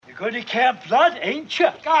Good at Camp Blood, ain't you?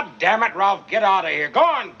 God damn it, Ralph, get out of here. Go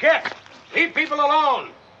on, get. Leave people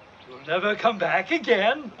alone. You'll never come back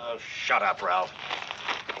again. Oh, shut up, Ralph.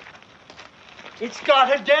 It's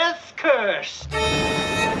got a death curse.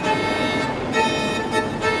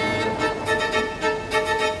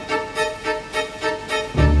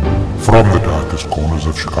 From the darkest corners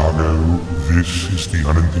of Chicago, this is the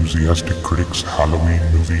Unenthusiastic Critic's Halloween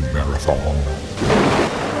Movie Marathon.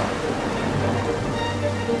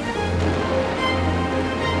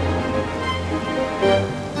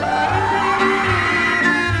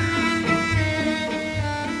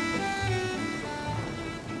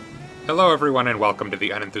 Hello everyone and welcome to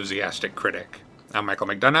the Unenthusiastic Critic. I'm Michael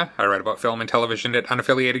McDonough. I write about film and television at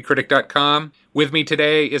unaffiliatedcritic.com. With me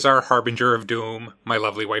today is our harbinger of doom, my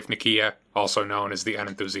lovely wife Nakia, also known as the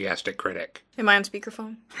Unenthusiastic Critic. Am I on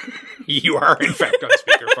speakerphone? You are in fact on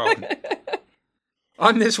speakerphone.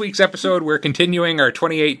 On this week's episode, we're continuing our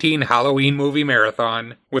 2018 Halloween movie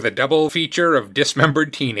marathon with a double feature of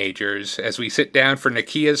dismembered teenagers as we sit down for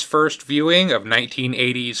Nakia's first viewing of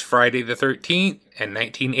 1980's Friday the 13th and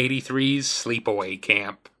 1983's Sleepaway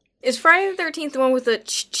Camp. Is Friday the 13th the one with the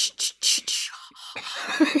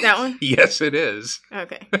that one? Yes, it is.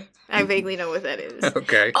 Okay. I vaguely know what that is.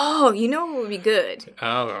 Okay. Oh, you know what would be good?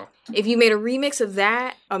 Oh. If you made a remix of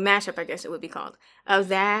that, a mashup I guess it would be called, of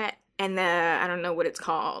that and the, I don't know what it's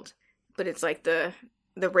called, but it's like the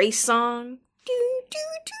race song.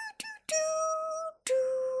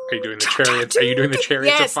 Are you doing the Chariots? Are you doing the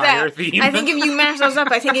Chariots of Fire theme? I think if you mash those up,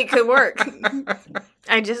 I think it could work.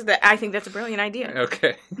 I think that's a brilliant idea.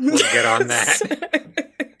 Okay, we'll get on that.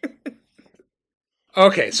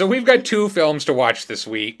 Okay, so we've got two films to watch this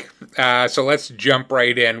week. So let's jump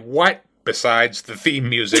right in. What, besides the theme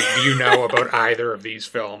music, do you know about either of these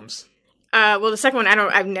films? Well, the second one,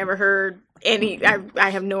 I've never heard any. I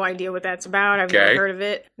have no idea what that's about. I've never heard of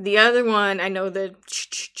it. The other one, I know the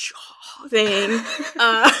thing,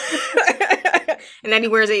 and then he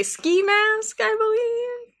wears a ski mask, I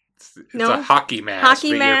believe. It's a hockey mask that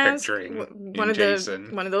you're picturing.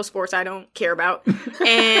 One of those sports I don't care about.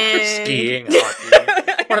 And skiing,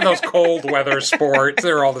 hockey, one of those cold weather sports.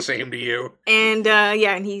 They're all the same to you. And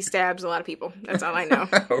and he stabs a lot of people. That's all I know.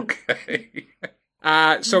 Okay.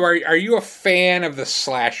 So are you a fan of the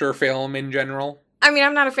slasher film in general? I mean,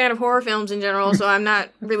 I'm not a fan of horror films in general, so I'm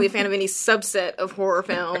not really a fan of any subset of horror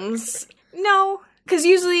films. No, because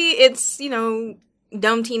usually it's,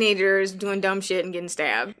 dumb teenagers doing dumb shit and getting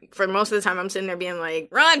stabbed. For most of the time, I'm sitting there being like,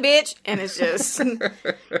 run, bitch! And it's just...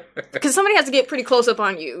 Because somebody has to get pretty close up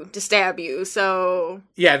on you to stab you, so...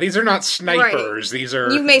 Yeah, these are not snipers. Right. These are...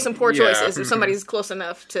 You've made some poor choices if somebody's close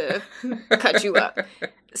enough to cut you up.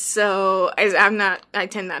 So, I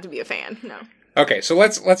tend not to be a fan, no. Okay, so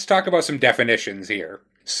let's talk about some definitions here.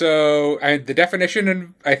 So, the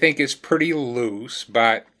definition, I think, is pretty loose,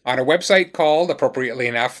 but on a website called, appropriately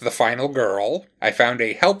enough, The Final Girl, I found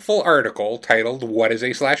a helpful article titled, What is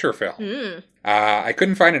a Slasher Film? I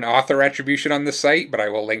couldn't find an author attribution on the site, but I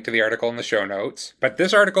will link to the article in the show notes. But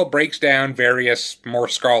this article breaks down various more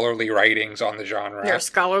scholarly writings on the genre. There are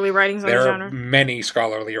scholarly writings on the genre? There are many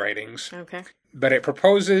scholarly writings. Okay. But it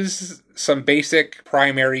proposes some basic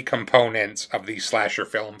primary components of the slasher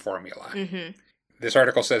film formula. Mm-hmm. This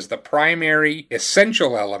article says the primary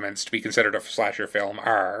essential elements to be considered a slasher film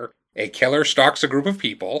are a killer stalks a group of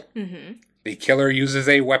people, the killer uses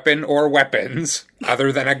a weapon or weapons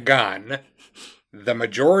other than a gun, the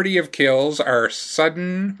majority of kills are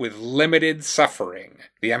sudden with limited suffering.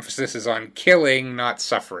 The emphasis is on killing, not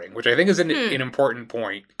suffering, which I think is an important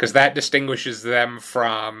point, because that distinguishes them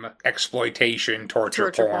from exploitation,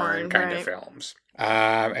 torture porn kind of films.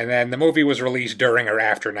 And then the movie was released during or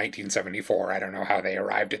after 1974. I don't know how they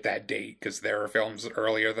arrived at that date, because there are films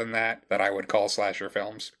earlier than that I would call slasher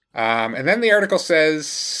films. And then the article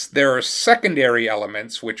says there are secondary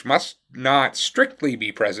elements which must not strictly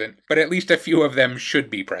be present, but at least a few of them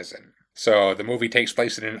should be present. So the movie takes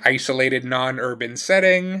place in an isolated, non-urban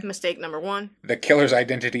setting. Mistake number one. The killer's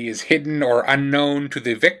identity is hidden or unknown to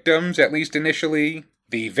the victims, at least initially.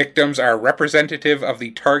 The victims are representative of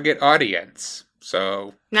the target audience.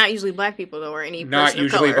 So... Not usually black people, though, or any not person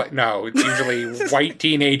usually of color. No, it's usually white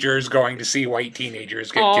teenagers going to see white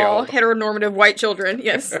teenagers get All killed. heteronormative white children,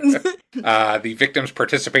 yes. The victims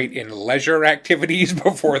participate in leisure activities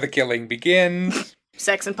before the killing begins.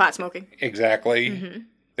 Sex and pot smoking. Exactly. Mm-hmm.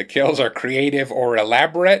 The kills are creative or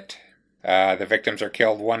elaborate. The victims are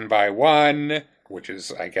killed one by one, which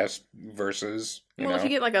is, I guess, versus, if you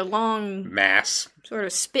get like a long mass sort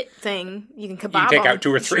of spit thing, you can kebab You take them. out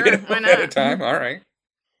two or three sure, at a time. All right.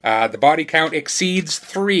 The body count exceeds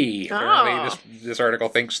 3. Oh. Apparently, this article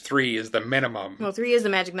thinks 3 is the minimum. Well, 3 is the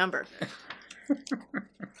magic number.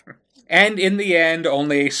 And in the end,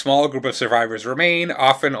 only a small group of survivors remain,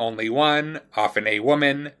 often only one, often a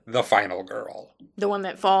woman, the final girl. The one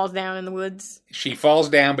that falls down in the woods? She falls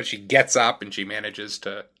down, but she gets up and she manages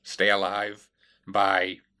to stay alive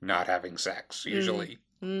by not having sex, usually.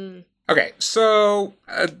 Okay, so,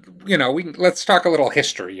 let's talk a little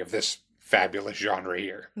history of this fabulous genre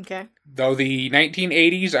here. Okay. Though the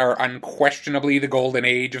 1980s are unquestionably the golden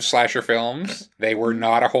age of slasher films, they were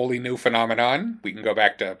not a wholly new phenomenon. We can go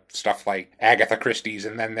back to stuff like Agatha Christie's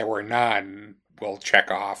and Then There Were None. We'll check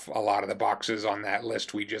off a lot of the boxes on that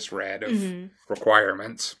list we just read of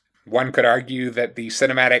requirements. One could argue that the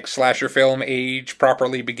cinematic slasher film age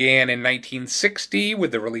properly began in 1960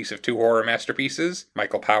 with the release of 2 horror masterpieces,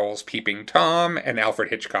 Michael Powell's Peeping Tom and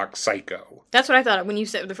Alfred Hitchcock's Psycho. That's what I thought of when you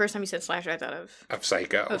said, the first time you said slasher, I thought of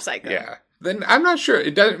Psycho. Of Psycho. Yeah. Then I'm not sure.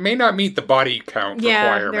 It may not meet the body count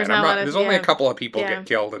requirement. There's only a couple of people get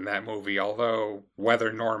killed in that movie, although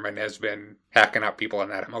whether Norman has been hacking up people in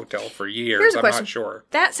that motel for years, I'm not sure.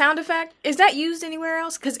 That sound effect, is that used anywhere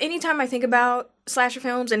else? Because anytime I think about slasher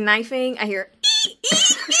films and knifing, I hear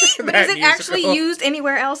but is it actually used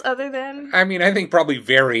anywhere else other than... I mean, I think probably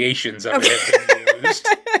variations of it have been used.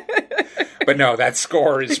 But no, that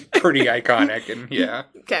score is pretty iconic, and yeah.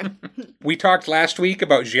 Okay. We talked last week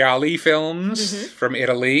about gialli films from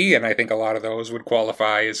Italy, and I think a lot of those would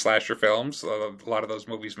qualify as slasher films. A lot of those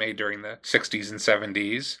movies made during the 60s and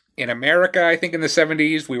 70s. In America, I think in the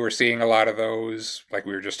 70s, we were seeing a lot of those, like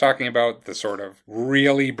we were just talking about, the sort of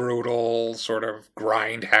really brutal, sort of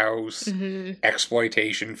grindhouse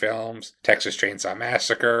exploitation films. Texas Chainsaw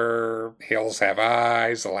Massacre, Hills Have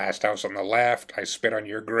Eyes, The Last House on the Left, I Spit on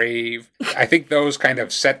Your Grave. I think those kind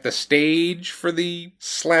of set the stage for the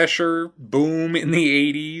slasher boom in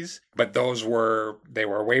the 80s. But they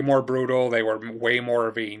were way more brutal. They were way more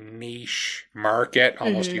of a niche market,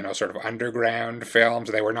 almost, sort of underground films.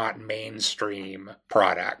 They were not mainstream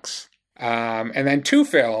products. And then 2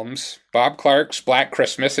 films, Bob Clark's Black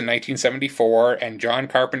Christmas in 1974 and John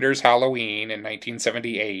Carpenter's Halloween in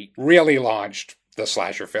 1978, really launched the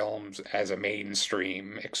slasher films as a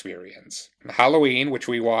mainstream experience. Halloween, which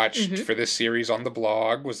we watched for this series on the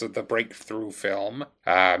blog, was the breakthrough film.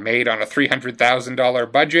 Made on a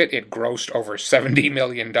 $300,000 budget, it grossed over $70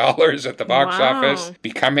 million at the box office,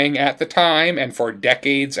 becoming at the time and for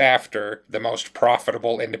decades after the most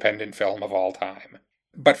profitable independent film of all time.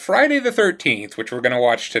 But Friday the 13th, which we're going to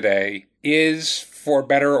watch today, is, for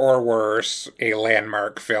better or worse, a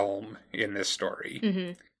landmark film in this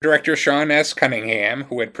story. Director Sean S. Cunningham,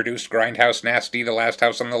 who had produced Grindhouse Nasty, The Last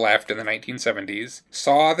House on the Left in the 1970s,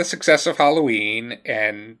 saw the success of Halloween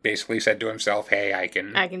and basically said to himself, hey, I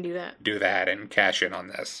can do that and cash in on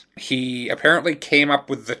this. He apparently came up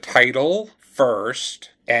with the title first,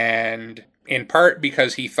 and in part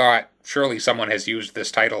because he thought, surely someone has used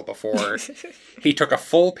this title before, he took a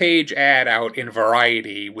full-page ad out in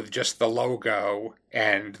Variety with just the logo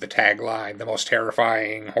and the tagline, the most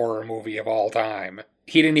terrifying horror movie of all time.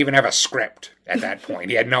 He didn't even have a script at that point.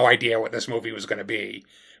 He had no idea what this movie was going to be.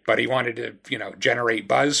 But he wanted to, generate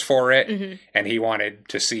buzz for it, and he wanted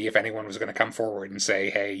to see if anyone was going to come forward and say,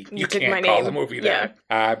 hey, you can't call the movie that.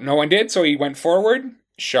 No one did, so he went forward,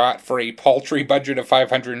 shot for a paltry budget of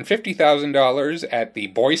 $550,000 at the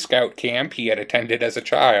Boy Scout camp he had attended as a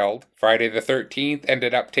child. Friday the 13th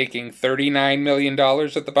ended up taking $39 million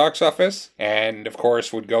at the box office, and of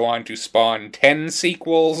course would go on to spawn 10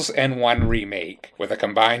 sequels and 1 remake, with a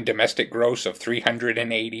combined domestic gross of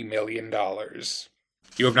 $380 million.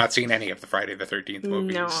 You have not seen any of the Friday the 13th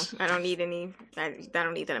movies? No, I don't need any. I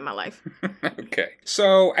don't need that in my life. Okay.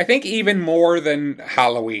 So, I think even more than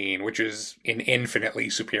Halloween, which is an infinitely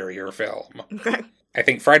superior film, Okay. I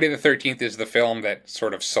think Friday the 13th is the film that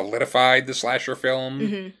sort of solidified the slasher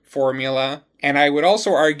film formula. And I would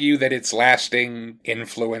also argue that its lasting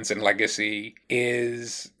influence and legacy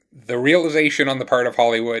is the realization on the part of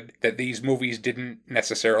Hollywood that these movies didn't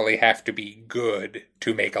necessarily have to be good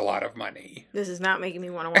to make a lot of money. This is not making me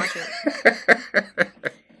want to watch it.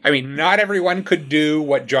 I mean, not everyone could do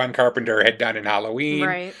what John Carpenter had done in Halloween.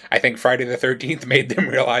 Right. I think Friday the 13th made them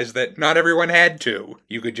realize that not everyone had to.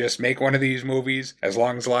 You could just make one of these movies, as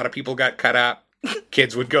long as a lot of people got cut up,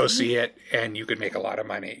 kids would go see it, and you could make a lot of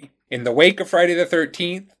money. In the wake of Friday the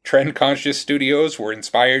 13th, trend-conscious studios were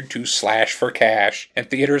inspired to slash for cash, and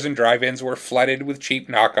theaters and drive-ins were flooded with cheap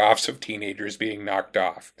knockoffs of teenagers being knocked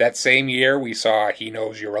off. That same year, we saw He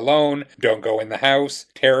Knows You're Alone, Don't Go in the House,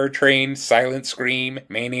 Terror Train, Silent Scream,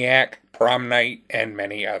 Maniac, Prom Night, and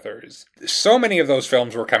many others. So many of those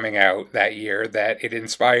films were coming out that year that it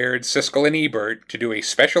inspired Siskel and Ebert to do a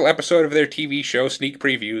special episode of their TV show Sneak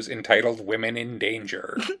Previews entitled Women in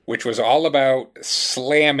Danger, which was all about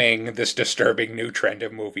slamming this disturbing new trend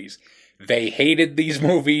of movies. They hated these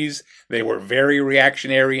movies. They were very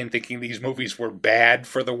reactionary in thinking these movies were bad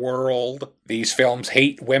for the world. These films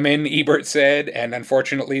hate women, Ebert said, and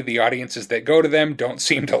unfortunately the audiences that go to them don't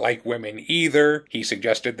seem to like women either. He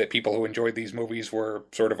suggested that people who enjoyed these movies were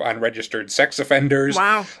sort of unregistered sex offenders.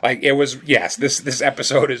 Wow. This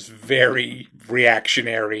episode is very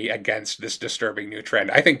reactionary against this disturbing new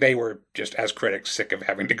trend. I think they were just, as critics, sick of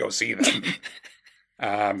having to go see them.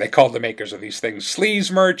 They called the makers of these things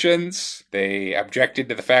sleaze merchants. They objected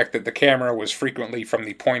to the fact that the camera was frequently from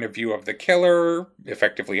the point of view of the killer,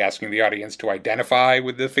 effectively asking the audience to identify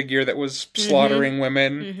with the figure that was slaughtering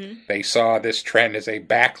women. They saw this trend as a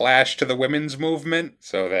backlash to the women's movement,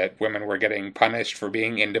 so that women were getting punished for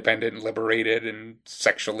being independent, liberated, and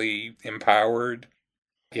sexually empowered.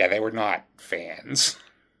 Yeah, they were not fans.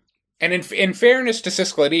 And in fairness to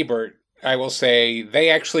Siskel and Ebert, I will say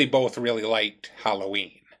they actually both really liked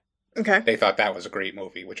Halloween. Okay. They thought that was a great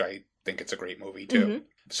movie, which I think it's a great movie too.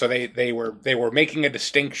 So they were making a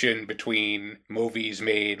distinction between movies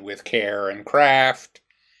made with care and craft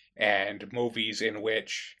and movies in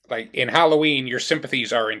which, like in Halloween, your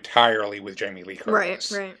sympathies are entirely with Jamie Lee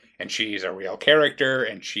Curtis. Right. And she's a real character,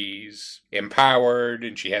 and she's empowered,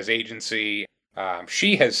 and she has agency.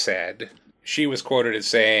 She has said... She was quoted as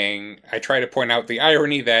saying, "I try to point out the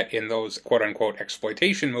irony that in those quote-unquote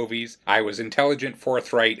exploitation movies, I was intelligent,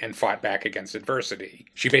 forthright, and fought back against adversity."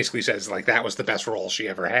 She basically says, like, that was the best role she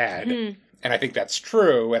ever had. And I think that's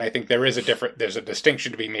true, and I think there's a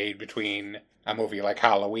distinction to be made between a movie like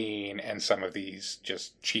Halloween and some of these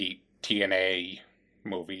just cheap TNA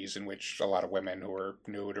movies in which a lot of women who are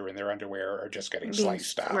nude or in their underwear are just getting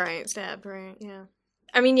sliced up. Right, stabbed, right, yeah.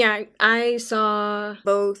 I mean, yeah, I saw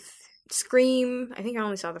both Scream. I think I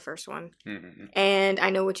only saw the first one. And I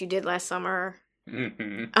Know What You Did Last Summer.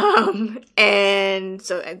 And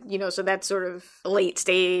so that's sort of a late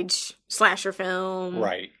stage slasher film.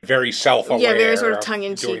 Right. Very self-aware. Yeah, very sort of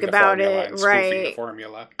tongue-in-cheek about it. Right. The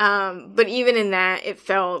formula. But even in that, it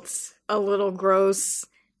felt a little gross.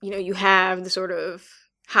 You know, you have the sort of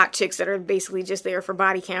hot chicks that are basically just there for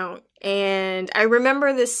body count. And I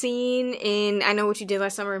remember the scene in I Know What You Did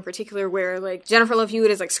Last Summer in particular where, like, Jennifer Love Hewitt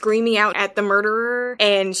is, like, screaming out at the murderer,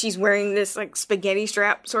 and she's wearing this, like, spaghetti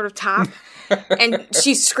strap sort of top, and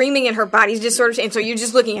she's screaming and her body's just sort of, and so you're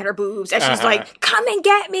just looking at her boobs, and she's like, "Come and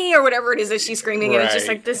get me," or whatever it is that she's screaming, and it's just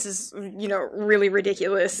like, this is, really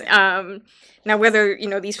ridiculous. Now, whether,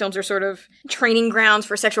 these films are sort of training grounds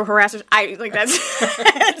for sexual harassers,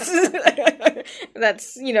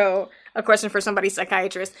 that's a question for somebody's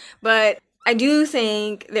psychiatrist. But I do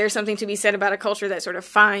think there's something to be said about a culture that sort of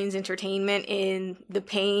finds entertainment in the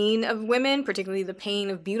pain of women, particularly the pain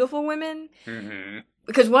of beautiful women.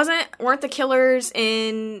 Because weren't the killers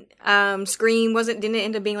in Scream, didn't it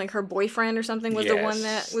end up being like her boyfriend or something was the one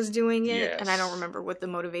that was doing it? Yes. And I don't remember what the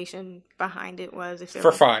motivation behind it was. If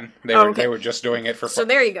for fun. They were just doing it for fun. So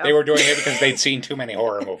there you go. They were doing it because they'd seen too many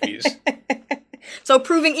horror movies. So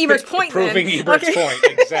proving Ebert's point Ebert's point,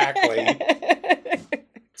 exactly.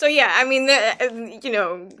 So yeah, I mean,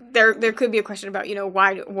 there could be a question about,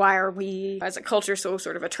 why are we as a culture so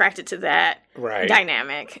sort of attracted to that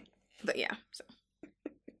dynamic? But yeah. So.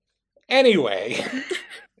 Anyway,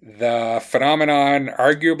 the phenomenon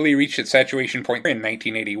arguably reached its saturation point in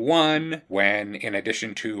 1981 when, in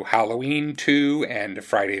addition to Halloween 2 and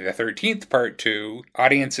Friday the 13th Part 2,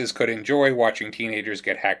 audiences could enjoy watching teenagers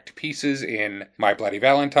get hacked to pieces in My Bloody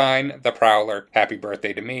Valentine, The Prowler, Happy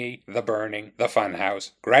Birthday to Me, The Burning, The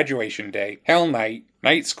Funhouse, Graduation Day, Hell Night,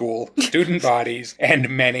 Night School, Student Bodies, and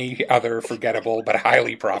many other forgettable but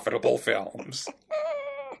highly profitable films.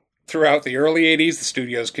 Throughout the early 80s, the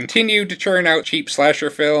studios continued to churn out cheap slasher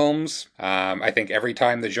films. I think every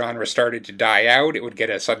time the genre started to die out, it would get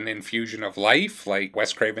a sudden infusion of life, like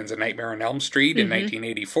Wes Craven's A Nightmare on Elm Street in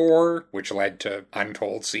 1984, which led to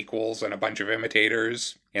untold sequels and a bunch of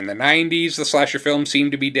imitators. In the 90s, the slasher film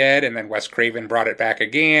seemed to be dead, and then Wes Craven brought it back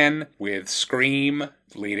again with Scream,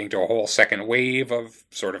 leading to a whole second wave of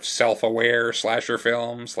sort of self-aware slasher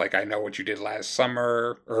films like I Know What You Did Last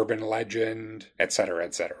Summer, Urban Legend, etc.,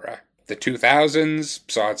 etc. The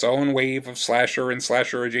 2000s saw its own wave of slasher and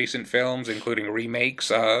slasher-adjacent films, including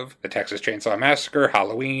remakes of The Texas Chainsaw Massacre,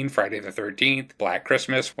 Halloween, Friday the 13th, Black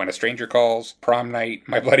Christmas, When a Stranger Calls, Prom Night,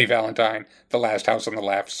 My Bloody Valentine, The Last House on the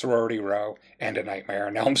Left, Sorority Row, and A Nightmare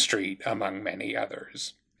on Elm Street, among many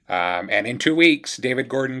others. And in 2 weeks, David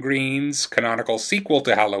Gordon Green's canonical sequel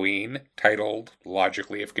to Halloween, titled,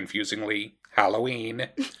 logically if confusingly, Halloween,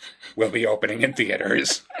 will be opening in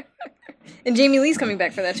theaters. And Jamie Lee's coming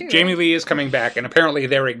back for that, too. Jamie Lee is coming back, and apparently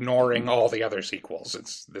they're ignoring all the other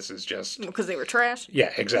sequels. This is just... Because they were trash?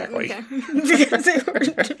 Yeah, exactly. Okay. Because they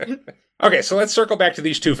were... Okay, so let's circle back to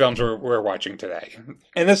these 2 films we're watching today.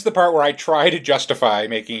 And this is the part where I try to justify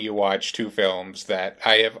making you watch 2 films that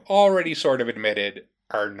I have already sort of admitted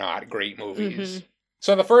are not great movies. Mm-hmm.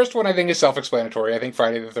 So the first one I think is self-explanatory. I think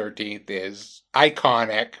Friday the 13th is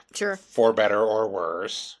iconic, sure, for better or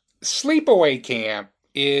worse. Sleepaway Camp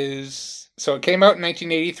is... So it came out in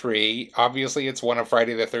 1983. Obviously, it's one of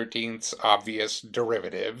Friday the 13th's obvious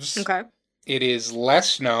derivatives. Okay. It is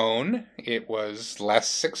less known. It was less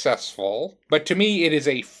successful. But to me, it is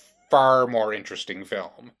a far more interesting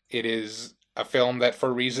film. It is a film that,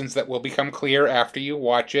 for reasons that will become clear after you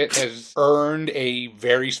watch it, has earned a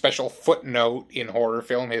very special footnote in horror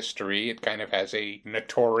film history. It kind of has a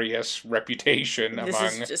notorious reputation among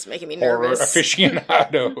is just making me horror nervous.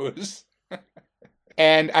 aficionados.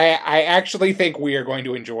 And I actually think we are going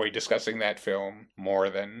to enjoy discussing that film more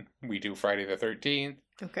than we do Friday the 13th.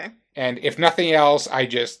 Okay. And if nothing else, I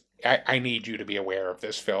need you to be aware of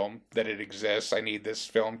this film, that it exists. I need this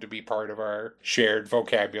film to be part of our shared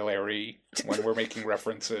vocabulary when we're making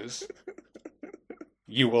references.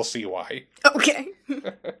 You will see why. Okay.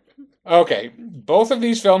 Okay, both of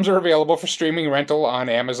these films are available for streaming rental on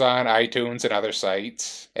Amazon, iTunes, and other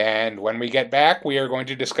sites. And when we get back, we are going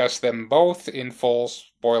to discuss them both in full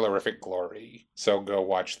spoilerific glory. So go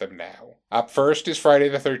watch them now. Up first is Friday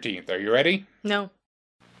the 13th. Are you ready? No.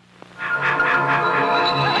 1,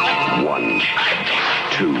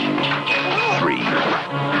 2, 3,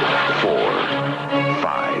 4,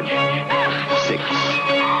 5, 6,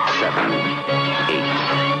 7, 8,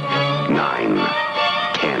 9,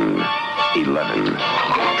 10, 11,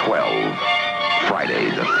 12. Friday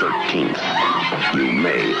the 13th. You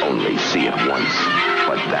may only see it once,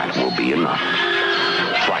 but that will be enough.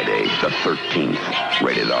 Friday the 13th.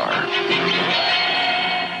 Rated R.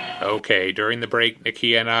 Okay, during the break,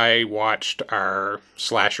 Nakia and I watched our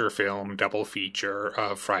slasher film double feature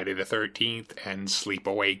of Friday the 13th and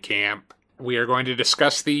Sleepaway Camp. We are going to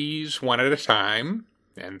discuss these one at a time,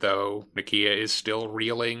 and though Nakia is still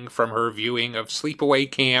reeling from her viewing of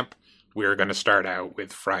Sleepaway Camp, we're going to start out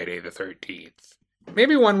with Friday the 13th.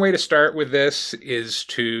 Maybe one way to start with this is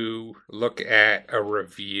to look at a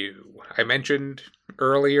review. I mentioned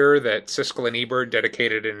earlier that Siskel and Ebert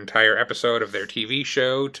dedicated an entire episode of their TV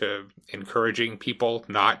show to encouraging people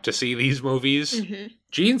not to see these movies. Mm-hmm.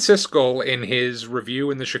 Gene Siskel, in his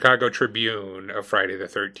review in the Chicago Tribune of Friday the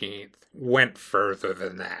 13th, went further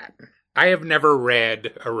than that. I have never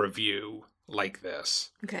read a review like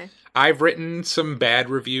this. Okay. I've written some bad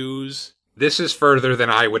reviews. This is further than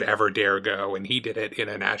I would ever dare go, and he did it in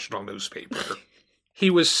a national newspaper. He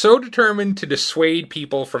was so determined to dissuade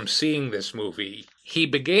people from seeing this movie, he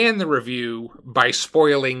began the review by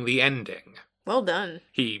spoiling the ending. Well done.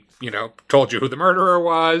 He, told you who the murderer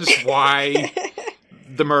was, why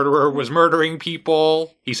the murderer was murdering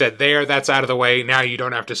people. He said, that's out of the way, now you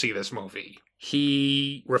don't have to see this movie.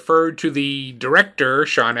 He referred to the director,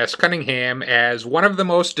 Sean S. Cunningham, as one of the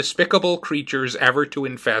most despicable creatures ever to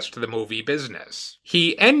infest the movie business.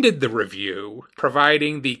 He ended the review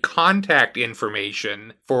providing the contact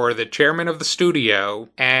information for the chairman of the studio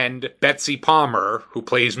and Betsy Palmer, who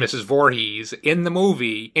plays Mrs. Voorhees, in the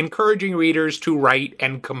movie, encouraging readers to write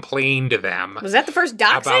and complain to them. Was that the first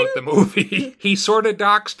doxing? About the movie. He sort of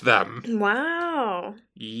doxed them. Wow.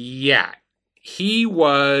 Yeah. He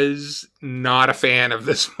was not a fan of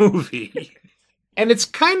this movie. And it's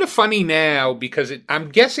kind of funny now because I'm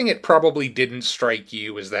guessing it probably didn't strike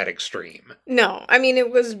you as that extreme. No, I mean,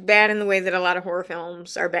 it was bad in the way that a lot of horror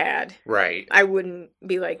films are bad. Right. I wouldn't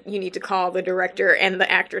be like, you need to call the director and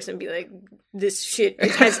the actress and be like, this shit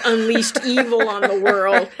has unleashed evil on the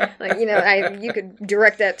world. Like, you could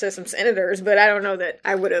direct that to some senators, but I don't know that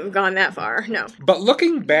I would have gone that far. No. But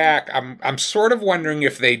looking back, I'm sort of wondering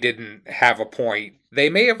if they didn't have a point. They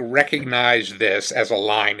may have recognized this as a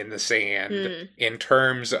line in the sand in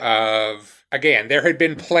terms of, again, there had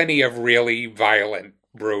been plenty of really violent,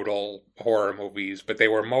 brutal horror movies, but they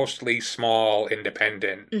were mostly small,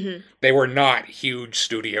 independent. Mm-hmm. They were not huge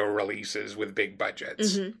studio releases with big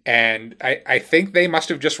budgets. Mm-hmm. And I think they must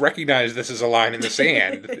have just recognized this as a line in the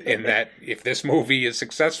sand in that if this movie is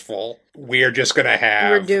successful, we're just going to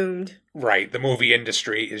have... We're doomed. Right, the movie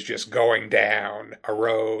industry is just going down a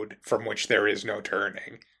road from which there is no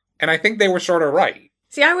turning. And I think they were sort of right.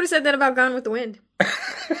 See, I would have said that about Gone with the Wind.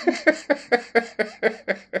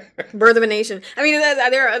 Birth of a Nation. I mean,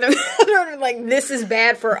 there are other like, this is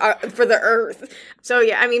bad for the Earth. So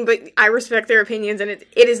yeah, I mean, but I respect their opinions, and it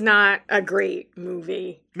is not a great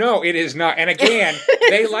movie. No, it is not. And again,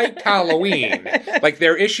 they liked Halloween. Like,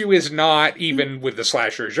 their issue is not even with the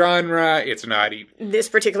slasher genre. It's not even this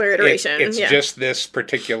particular iteration. It's just this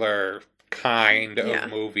particular kind of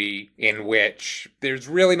movie in which there's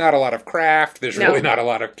really not a lot of craft. There's really not a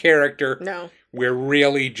lot of character. No. We're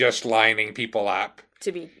really just lining people up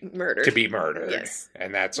to be murdered. Yes.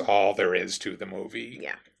 And that's all there is to the movie.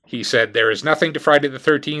 Yeah. He said, there is nothing to Friday the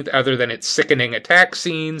 13th other than its sickening attack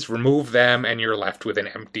scenes. Remove them and you're left with an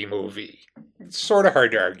empty movie. It's sort of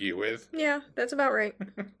hard to argue with. Yeah, that's about right.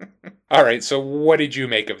 All right, so what did you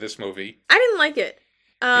make of this movie? I didn't like it.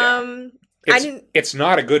 It's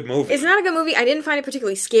not a good movie. It's not a good movie. I didn't find it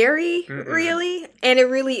particularly scary, really. And it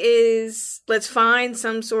really is, let's find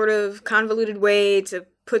some sort of convoluted way to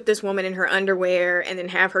put this woman in her underwear and then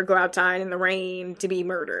have her go outside in the rain to be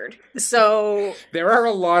murdered. So there are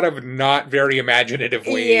a lot of not very imaginative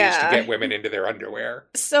ways to get women into their underwear.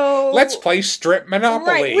 So let's play Strip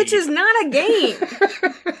Monopoly. Right, which is not a game.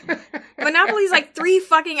 Monopoly's like 3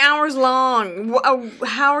 fucking hours long.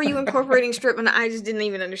 How are you incorporating Strip Monopoly? I just didn't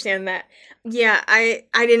even understand that. Yeah, I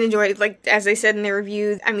didn't enjoy it. Like, as I said in the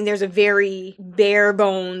review, I mean, there's a very bare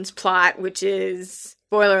bones plot, which is,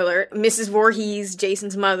 spoiler alert, Mrs. Voorhees,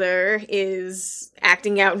 Jason's mother, is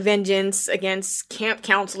acting out vengeance against camp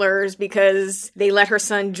counselors because they let her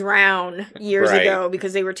son drown years ago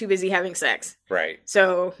because they were too busy having sex. Right.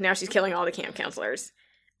 So now she's killing all the camp counselors.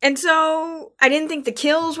 And so I didn't think the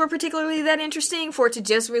kills were particularly that interesting for it to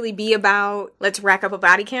just really be about, let's rack up a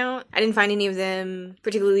body count. I didn't find any of them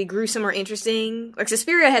particularly gruesome or interesting. Like,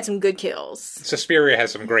 Suspiria had some good kills. Suspiria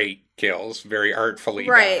has some great kills, very artfully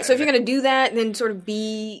done. So if you're going to do that, then sort of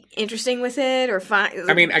be interesting with it or find.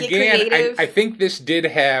 I mean, again, I think this did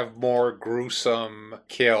have more gruesome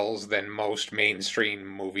kills than most mainstream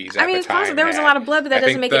movies at the time. It's possible there was a lot of blood, but that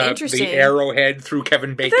doesn't make it interesting. The arrowhead through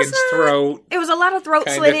Kevin Bacon's throat. It was a lot of throat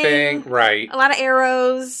slitting. Thing. Right. A lot of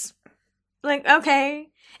arrows. Like, okay.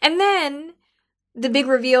 And then the big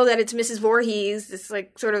reveal that it's Mrs. Voorhees, this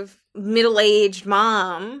like sort of middle-aged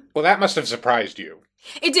mom. Well, that must have surprised you.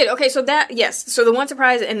 It did. Okay, so so the one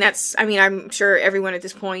surprise, and that's, I mean, I'm sure everyone at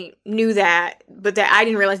this point knew that, but that I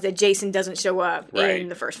didn't realize that Jason doesn't show up in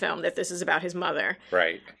the first film, that this is about his mother.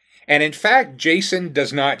 Right. And in fact, Jason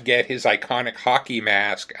does not get his iconic hockey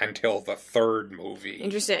mask until the third movie.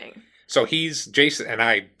 Interesting. So Jason, and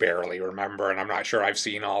I barely remember, and I'm not sure I've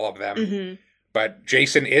seen all of them, but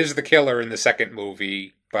Jason is the killer in the second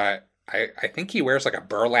movie, but I think he wears like a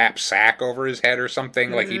burlap sack over his head or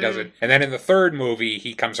something, like he doesn't. And then in the third movie,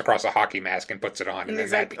 he comes across a hockey mask and puts it on, and then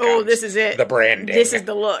that becomes this is it. The branding. This is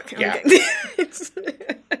the look. Yeah. Okay.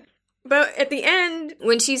 But at the end,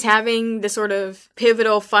 when she's having the sort of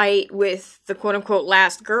pivotal fight with the quote-unquote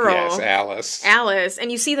last girl. Yes, Alice.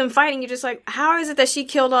 And you see them fighting, you're just like, how is it that she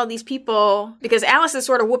killed all these people? Because Alice is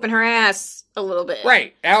sort of whooping her ass a little bit.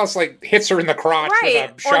 Right. Alice, like, hits her in the crotch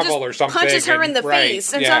with a shovel or something. Punches her in the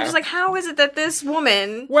face. And so I'm just like, how is it that this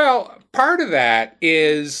woman... Well, part of that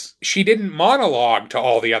is she didn't monologue to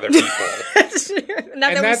all the other people.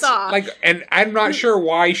 Not that we saw. Like, and I'm not sure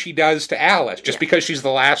why she does to Alice. Just because she's the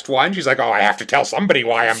last one, she's like, oh, I have to tell somebody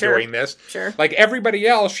why I'm doing this. Sure. Like, everybody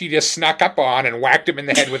else, she just snuck up on and whacked him in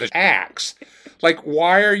the head with an axe. Like,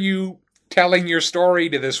 why are you telling your story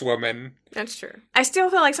to this woman? That's true. I still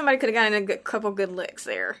feel like somebody could have gotten a couple good licks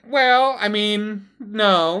there. Well, I mean,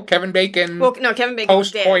 no. Kevin Bacon. Well, no, Kevin Bacon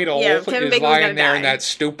was dead. Post-coital Kevin is Bacon lying there in that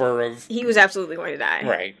stupor of... He was absolutely going to die.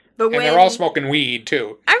 Right. But they're all smoking weed,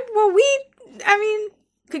 too. Weed,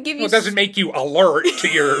 could give you... Well, it doesn't make you alert to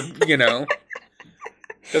your,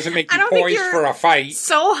 doesn't make you poised for a fight.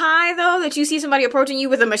 So high, though, that you see somebody approaching you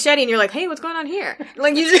with a machete and you're like, hey, what's going on here?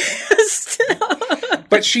 Like, you just...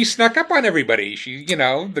 But she snuck up on everybody. She,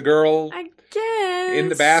 the girl... I guess. In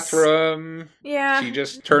the bathroom. Yeah. She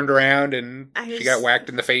just turned around and she got whacked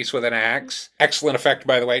in the face with an axe. Excellent effect,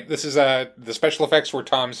 by the way. This is, the special effects were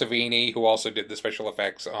Tom Savini, who also did the special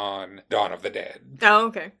effects on Dawn of the Dead. Oh,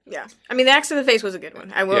 okay. Yeah. I mean, the axe to the face was a good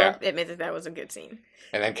one. I will admit that was a good scene.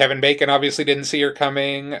 And then Kevin Bacon obviously didn't see her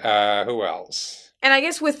coming. Who else? And I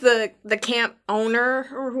guess with the camp owner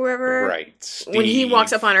or whoever, right? Steve. When he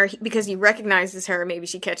walks up on her because he recognizes her, maybe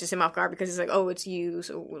she catches him off guard because he's like, "Oh, it's you."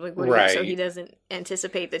 So like, so he doesn't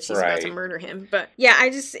anticipate that she's about to murder him. But yeah,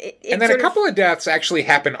 and then a couple of deaths actually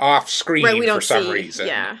happen off screen for some reason.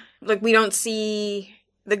 Yeah, like we don't see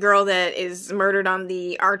the girl that is murdered on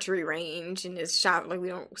the archery range and is shot. Like, we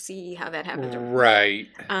don't see how that happened. Right.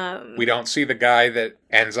 We don't see the guy that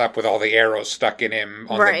ends up with all the arrows stuck in him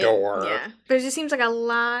on the door. Yeah. But it just seems like a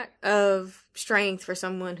lot of strength for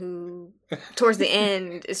someone who, towards the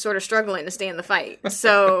end, is sort of struggling to stay in the fight.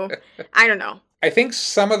 So, I don't know. I think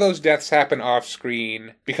some of those deaths happen off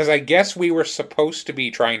screen because I guess we were supposed to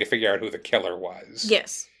be trying to figure out who the killer was.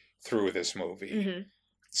 Yes. Through this movie. Mm-hmm.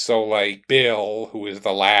 So, like, Bill, who is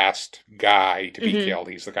the last guy to be killed,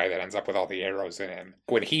 he's the guy that ends up with all the arrows in him.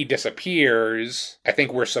 When he disappears, I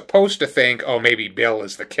think we're supposed to think, oh, maybe Bill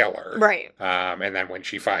is the killer. Right. And then when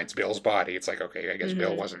she finds Bill's body, it's like, okay, I guess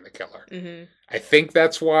Bill wasn't the killer. Mm-hmm. I think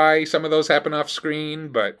that's why some of those happen off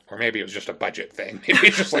screen, or maybe it was just a budget thing. Maybe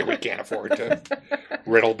it's just like we can't afford to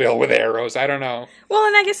riddle Bill with arrows. I don't know. Well,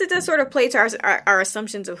 and I guess it does sort of play to our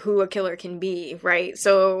assumptions of who a killer can be, right?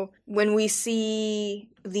 So when we see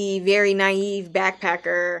the very naive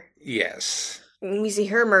backpacker... Yes. When we see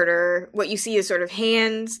her murder, what you see is sort of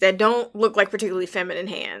hands that don't look like particularly feminine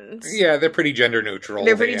hands. Yeah, they're pretty gender neutral.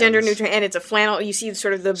 They're pretty gender neutral, and it's a flannel. You see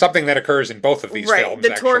sort of the... Something that occurs in both of these films,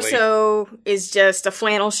 the torso is just a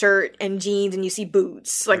flannel shirt and jeans, and you see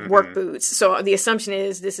boots, like work boots. So the assumption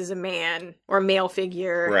is this is a man or a male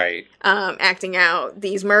figure acting out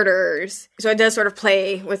these murders. So it does sort of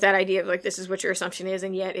play with that idea of, like, this is what your assumption is,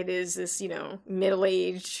 and yet it is this,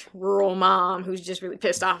 middle-aged rural mom who's just really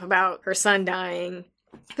pissed off about her son dying.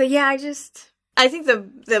 But yeah, I think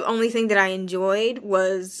the only thing that I enjoyed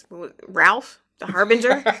was Ralph, the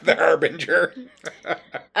Harbinger. The Harbinger.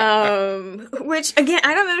 Which, again,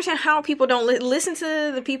 I don't understand how people don't listen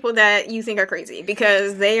to the people that you think are crazy,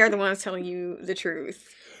 because they are the ones telling you the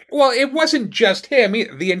truth. Well, it wasn't just him.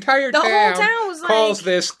 The entire whole town was calls like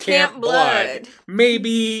this Camp Blood.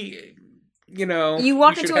 Maybe... you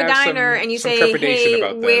walk into a diner and you say,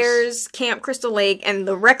 hey, where's Camp Crystal Lake? And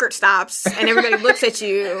the record stops and everybody looks at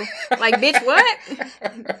you like, bitch,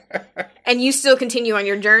 what? And you still continue on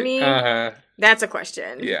your journey? That's a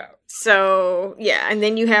question. Yeah. So, yeah. And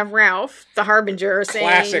then you have Ralph, the Harbinger, saying...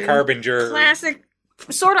 Classic Harbinger. Classic,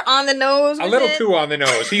 sort of on the nose. A little too on the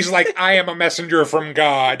nose. He's like, I am a messenger from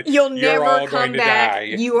God. You'll You're never all come going to back. die.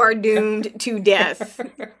 You are doomed to death.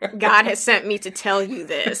 God has sent me to tell you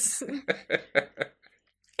this.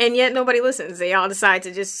 And yet nobody listens. They all decide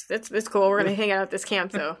to just, it's cool. We're going to hang out at this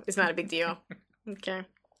camp, though. It's not a big deal. Okay.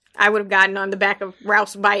 I would have gotten on the back of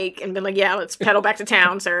Ralph's bike and been like, yeah, let's pedal back to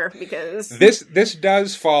town, sir, because... This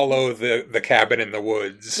does follow the cabin in the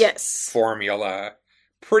woods formula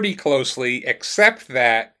pretty closely, except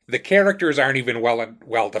that the characters aren't even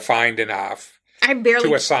well defined enough I barely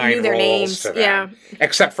to assign knew their roles names. to them.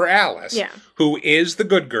 Except for Alice, who is the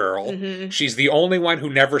good girl. She's the only one who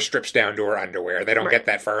never strips down to her underwear. They don't get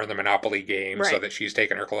that far in the Monopoly game, so that she's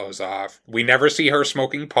taking her clothes off. We never see her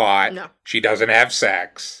smoking pot. No. She doesn't have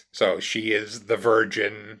sex, so she is the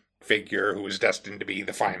virgin figure who is destined to be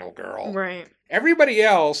the final girl. Right. Everybody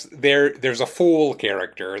else, there's a fool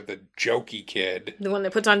character, the jokey kid. The one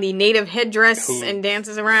that puts on the native headdress and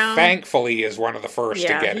dances around. Thankfully is one of the first to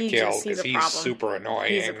get killed because he's super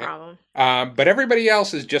annoying. He's a problem. But everybody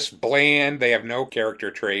else is just bland. They have no character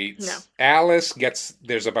traits. No. Alice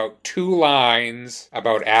there's about 2 lines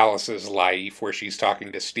about Alice's life where she's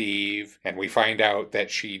talking to Steve, and we find out that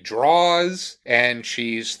she draws and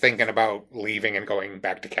she's thinking about leaving and going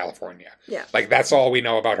back to California. Yeah. Like, that's all we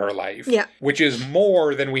know about her life. Yeah. Which is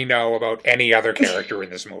more than we know about any other character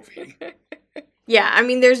in this movie. Yeah, I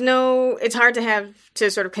mean, it's hard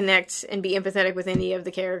to sort of connect and be empathetic with any of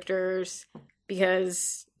the characters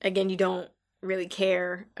because, again, you don't really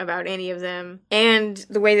care about any of them. And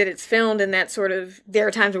the way that it's filmed and that sort of, there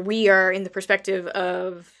are times where we are in the perspective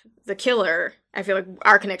of the killer. I feel like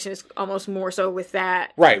our connection is almost more so with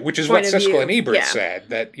that. Right, which is what Siskel and Ebert Yeah. said,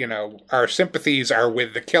 that, our sympathies are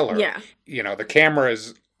with the killer. Yeah. The camera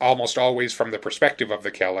is almost always from the perspective of the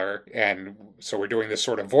killer, and so we're doing this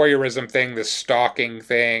sort of voyeurism thing, this stalking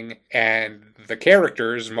thing, and the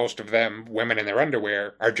characters, most of them women in their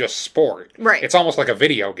underwear, are just sport. Right. It's almost like a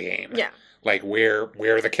video game. Yeah. Like, we're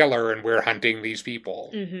the killer and we're hunting these people.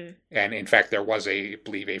 Mm-hmm. And in fact, there was I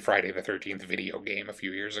believe a Friday the 13th video game a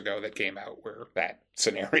few years ago that came out where that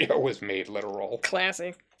scenario was made literal.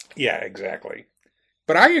 Classic. Yeah, exactly.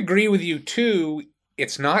 But I agree with you, too.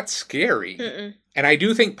 It's not scary. Mm-mm. And I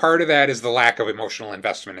do think part of that is the lack of emotional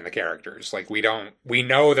investment in the characters. Like, we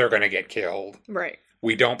know they're going to get killed. Right.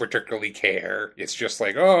 We don't particularly care. It's just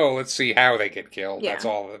like, oh, let's see how they get killed. Yeah. That's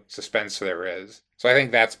all the suspense there is. So I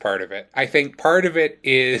think that's part of it. I think part of it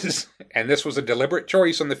is, and this was a deliberate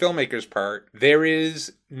choice on the filmmaker's part, there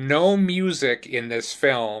is no music in this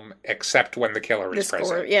film except when the killer is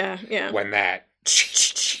present. Yeah, yeah. When that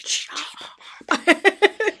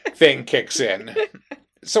thing kicks in.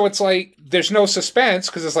 So it's like, there's no suspense,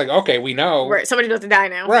 because it's like, okay, we know. Right, somebody's about to die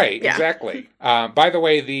now. Right, Yeah. exactly. By the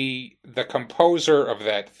way, the composer of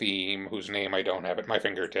that theme, whose name I don't have at my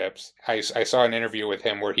fingertips, I saw an interview with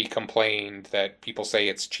him where he complained that people say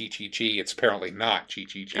it's chi-chi-chi. It's apparently not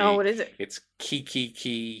chi-chi-chi. Oh, what is it? It's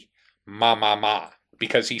ki-ki-ki ma-ma-ma.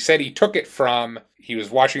 Because he said he took it from, he was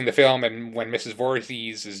watching the film, and when Mrs.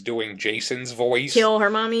 Voorhees is doing Jason's voice. Kill her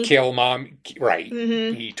mommy? Kill mom, right.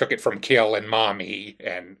 Mm-hmm. He took it from Kill and Mommy,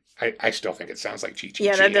 and I still think it sounds like Chi-Chi-Chi.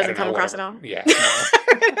 Yeah, that doesn't come across at all. Yeah, no.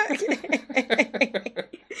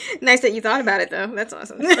 Nice that you thought about it, though. That's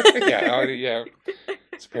awesome. Yeah.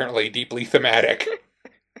 It's apparently deeply thematic.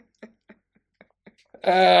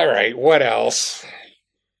 All right, what else?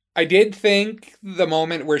 I did think the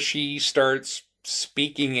moment where she starts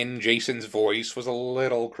speaking in Jason's voice was a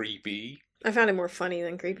little creepy. I found it more funny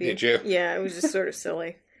than creepy. Did you? Yeah, it was just sort of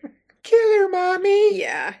silly. Kill her, Mommy!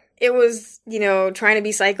 Yeah. It was, trying to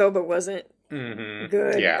be psycho, but wasn't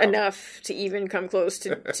good enough to even come close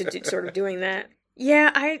to sort of doing that.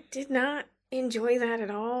 Yeah, I did not enjoy that at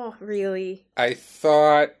all, really. I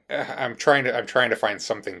thought I'm trying to find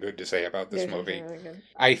something good to say about this movie. Really good.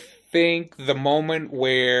 I think the moment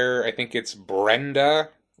where I think it's Brenda,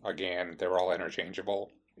 again, they're all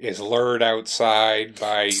interchangeable, is lured outside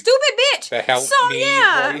by stupid bitch. The help me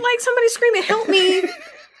voice. Like somebody screaming, "Help me!"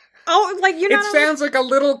 Oh, like you're not. It sounds like a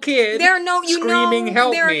little kid. There are no, screaming,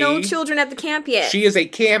 "Help there me!" There are no children at the camp yet. She is a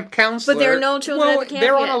camp counselor, but there are no children at the camp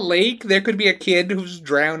they're yet. on a lake. There could be a kid who's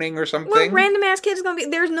drowning or something. What random ass kid is gonna be?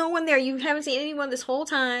 There's no one there. You haven't seen anyone this whole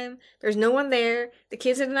time. There's no one there. The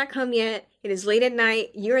kids have not come yet. It is late at night.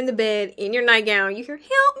 You're in the bed in your nightgown. You hear,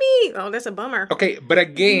 "Help me!" Oh, that's a bummer. Okay, but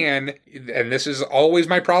again, and this is always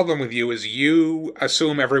my problem with you, is you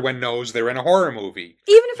assume everyone knows they're in a horror movie.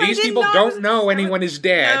 Even if these people don't know anyone is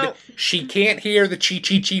dead. No. She can't hear the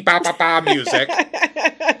chi-chi-chi pa-pa-pa music.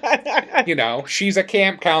 She's a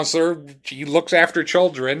camp counselor. She looks after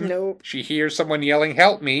children. Nope. She hears someone yelling,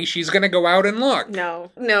 "Help me." She's going to go out and look. No.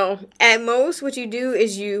 At most, what you do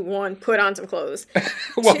is you, one, put on some clothes.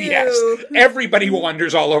 Well, two, yes. Everybody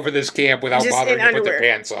wanders all over this camp without just bothering in to put underwear.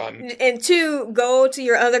 their pants on. And two, go to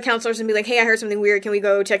your other counselors and be like, "Hey, I heard something weird. Can we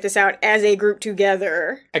go check this out as a group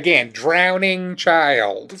together?" Again, drowning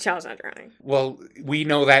child. The child's not drowning. Well, we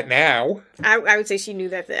know that now. I would say she knew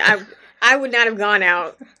that. I would not have gone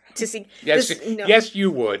out to see. Yes, yes,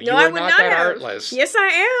 you would. No, you I are would not that have. heartless. Yes,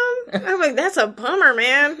 I am. I'm like, that's a bummer,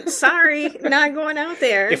 man. Sorry, not going out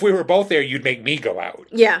there. If we were both there, you'd make me go out.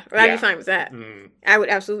 Yeah, I'd Yeah. be fine with that. I would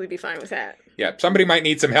absolutely be fine with that. Yeah, somebody might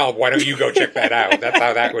need some help. Why don't you go check that out? That's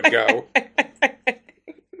how that would go.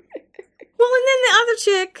 Well, and then the other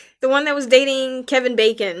chick, the one that was dating Kevin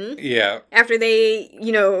Bacon, Yeah. after they,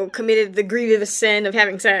 committed the grievous sin of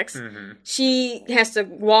having sex, she has to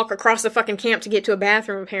walk across the fucking camp to get to a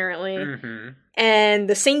bathroom, apparently. And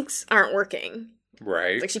the sinks aren't working.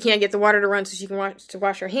 Right. Like, she can't get the water to run so she can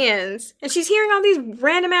wash her hands. And she's hearing all these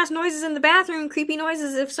random-ass noises in the bathroom, creepy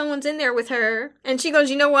noises if someone's in there with her. And she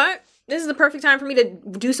goes, "You know what? This is the perfect time for me to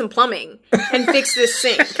do some plumbing and fix this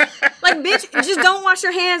sink." Like, bitch, just don't wash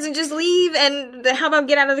your hands and just leave, and how about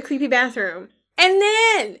get out of the creepy bathroom? And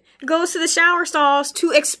then goes to the shower stalls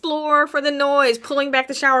to explore for the noise, pulling back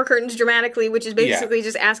the shower curtains dramatically, which is basically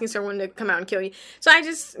just asking someone to come out and kill you. So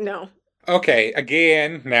no. Okay,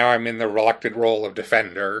 again, now I'm in the reluctant role of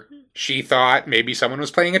defender. She thought maybe someone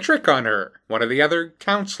was playing a trick on her. One of the other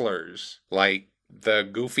counselors. Like the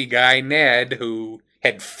goofy guy Ned, who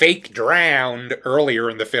had fake drowned earlier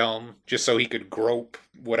in the film just so he could grope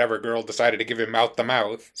whatever girl decided to give him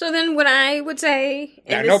mouth-to-mouth. So then what I would say...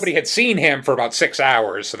 Now, nobody had seen him for about 6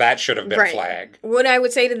 hours, so that should have been a flag. What I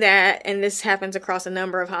would say to that, and this happens across a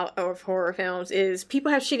number of horror films, is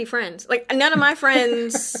people have shitty friends. Like, none of my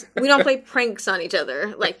friends, we don't play pranks on each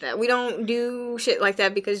other like that. We don't do shit like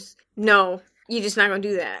that because, no, you're just not going to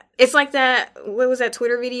do that. It's like that, what was that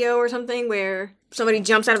Twitter video or something where somebody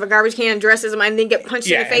jumps out of a garbage can, dresses them, and then get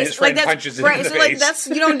punched in the face. And his friend punches him in the face.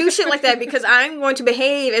 You don't do shit like that because I'm going to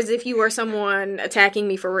behave as if you were someone attacking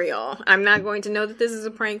me for real. I'm not going to know that this is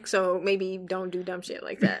a prank, so maybe don't do dumb shit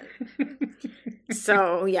like that.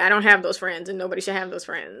 So, yeah, I don't have those friends, and nobody should have those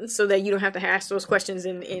friends, so that you don't have to ask those questions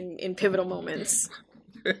in pivotal moments.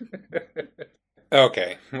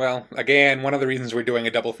 Okay, well, again, one of the reasons we're doing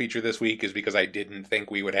a double feature this week is because I didn't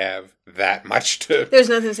think we would have that much to There's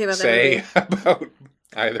nothing to say about that movie. about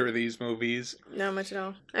either of these movies. Not much at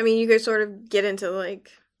all. I mean, you could sort of get into,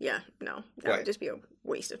 that would just be a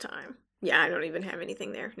waste of time. Yeah, I don't even have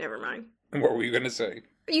anything there. Never mind. What were you going to say?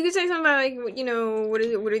 You could say something about, like, you know, what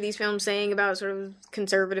are these films saying about sort of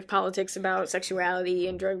conservative politics, about sexuality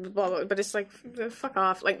and drugs, blah, blah, but it's like, fuck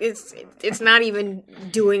off. Like, it's not even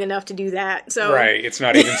doing enough to do that, so... Right, it's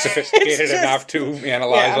not even sophisticated enough to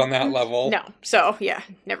analyze on that level. No, so, yeah,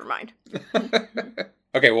 never mind.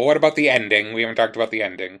 Okay, well, what about the ending? We haven't talked about the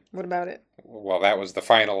ending. What about it? Well, that was the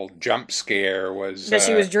final jump scare, was... That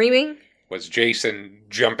she was dreaming? Was Jason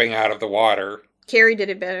jumping out of the water. Carrie did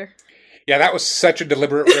it better. Yeah, that was such a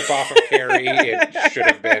deliberate ripoff of Carrie. It should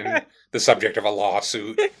have been the subject of a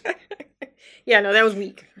lawsuit. Yeah, no, that was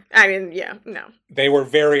weak. I mean, yeah, no. They were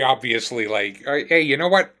very obviously like, hey, you know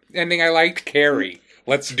what ending I liked? Carrie.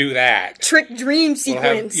 Let's do that. Trick dream sequence.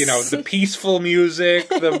 We'll have, you know, the peaceful music,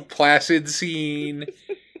 the placid scene,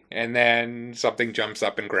 and then something jumps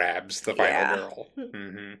up and grabs the final girl.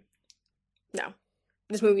 Mm-hmm. No.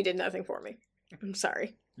 This movie did nothing for me. I'm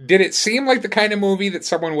sorry. Did it seem like the kind of movie that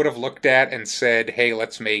someone would have looked at and said, hey,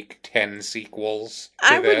 let's make 10 sequels to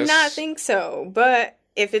I this? would not think so, but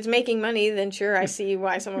if it's making money, then sure, I see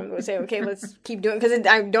why someone would say, okay, let's keep doing it. Because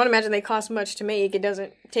I don't imagine they cost much to make. It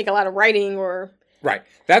doesn't take a lot of writing or... Right.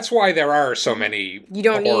 That's why there are so many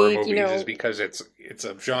horror movies, you know, is because it's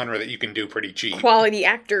a genre that you can do pretty cheap. Quality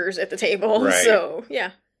actors at the table. Right. So,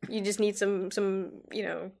 yeah. You just need some you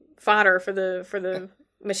know, fodder for the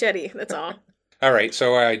machete. That's all. All right,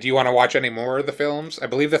 so do you want to watch any more of the films? I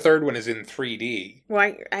believe the third one is in 3D.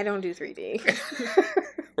 Well, I don't do 3D.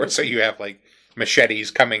 Or so you have, like, machetes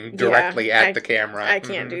coming directly at the camera. I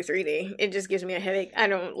can't do 3D. It just gives me a headache. I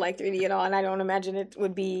don't like 3D at all, and I don't imagine it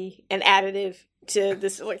would be an additive to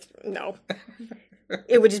this, like, no.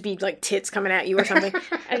 It would just be, like, tits coming at you or something.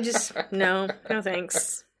 No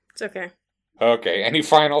thanks. It's okay. Okay, any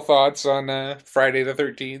final thoughts on Friday the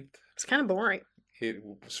 13th? It's kind of boring. It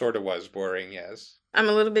sort of was boring, yes. I'm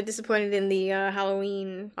a little bit disappointed in the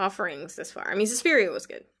Halloween offerings this far. I mean, Suspiria was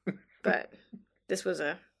good, but this was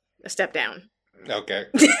a step down. Okay.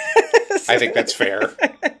 I think that's fair.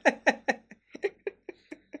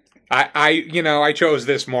 I chose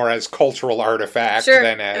this more as cultural artifact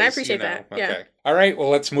than as... and I appreciate that. Okay. Yeah. All right, well,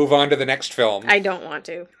 let's move on to the next film. I don't want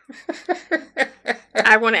to.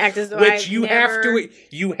 I want to act as though Which you have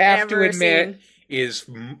to admit is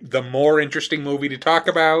the more interesting movie to talk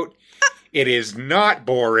about. It is not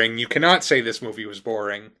boring. You cannot say this movie was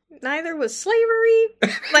boring. Neither was slavery.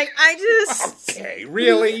 Like, I just... Okay,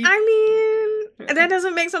 really? I mean, that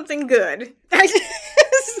doesn't make something good.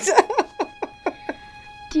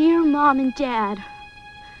 Dear Mom and Dad,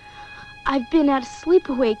 I've been at a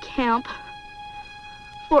sleepaway camp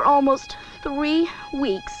for almost 3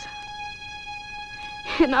 weeks.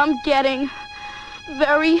 And I'm getting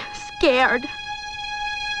very scared.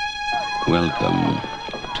 Welcome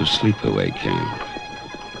to Sleepaway Camp.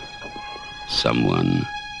 Someone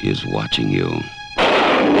is watching you.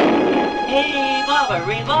 Hey, Baba,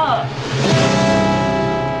 Reba!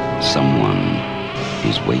 Someone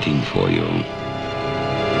is waiting for you.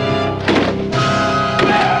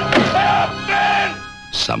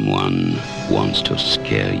 Someone wants to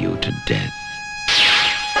scare you to death.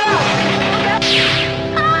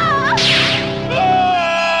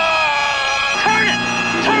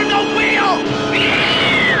 Turn the wheel!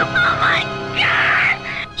 Oh my God!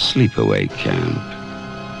 Sleepaway Camp.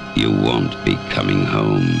 You won't be coming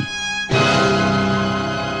home.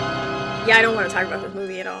 Yeah, I don't want to talk about this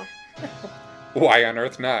movie at all. Why on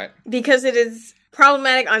earth not? Because it is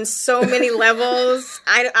problematic on so many levels.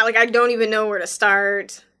 I don't even know where to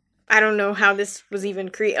start. I don't know how this was even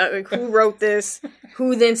created. Who wrote this?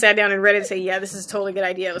 Who then sat down and read it and said, yeah, this is a totally good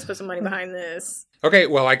idea. Let's put some money behind this. Okay,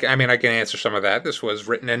 well, I can answer some of that. This was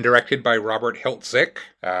written and directed by Robert Hiltzik,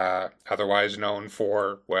 otherwise known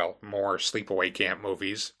for, well, more Sleepaway Camp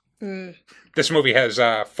movies. This movie has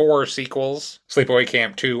 4 sequels: Sleepaway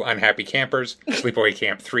Camp 2, Unhappy Campers, Sleepaway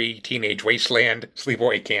Camp 3, Teenage Wasteland,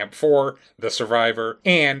 Sleepaway Camp 4, The Survivor,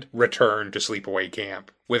 and Return to Sleepaway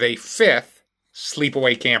Camp, with a 5th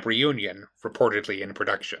Sleepaway Camp reunion reportedly in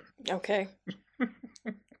production. Okay.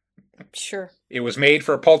 Sure. It was made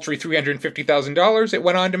for a paltry $350,000. It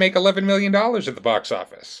went on to make $11 million at the box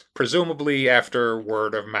office, presumably after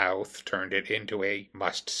word of mouth turned it into a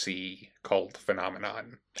must-see cult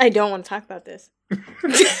phenomenon. I don't want to talk about this.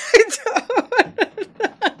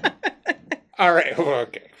 All right,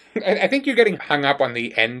 okay. I think you're getting hung up on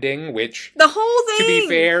the ending, which, the whole thing, to be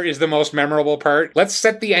fair, is the most memorable part. Let's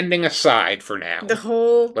set the ending aside for now.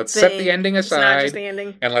 Let's set the ending aside. It's not just the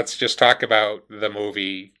ending. And let's just talk about the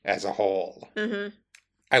movie as a whole. Mm-hmm.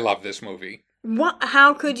 I love this movie. What?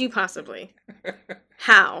 How could you possibly?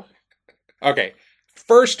 How? Okay.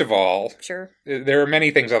 First of all, sure, there are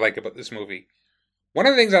many things I like about this movie. One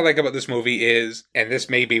of the things I like about this movie is, and this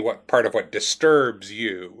may be what part of what disturbs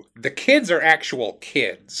you, the kids are actual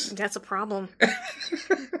kids. That's a problem.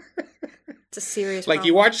 It's a serious Like, problem.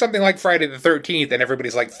 you watch something like Friday the 13th and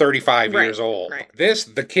everybody's like 35 years old. Right.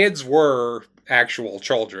 The kids were actual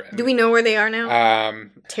children. Do we know where they are now?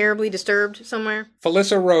 Terribly disturbed somewhere?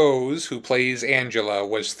 Felissa Rose, who plays Angela,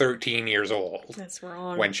 was 13 years old. That's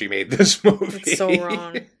wrong. When she made this movie. It's so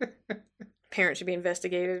wrong. Parents should be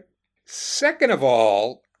investigated. Second of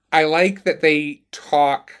all, I like that they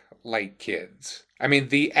talk like kids. I mean,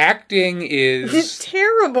 the acting is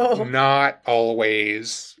terrible. Not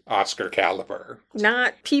always Oscar caliber.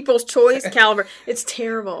 Not People's Choice caliber. It's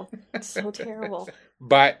terrible. It's so terrible.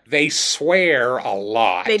 But they swear a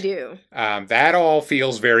lot. They do. That all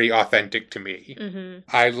feels very authentic to me.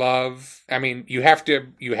 Mm-hmm. You have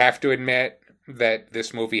to admit that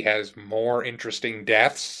this movie has more interesting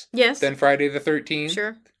deaths than Friday the 13th.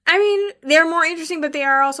 Sure. I mean, they're more interesting, but they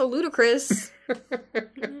are also ludicrous.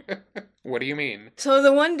 What do you mean? So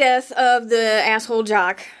the one death of the asshole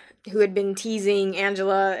jock who had been teasing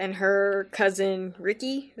Angela and her cousin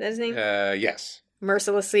Ricky, is that his name? Yes.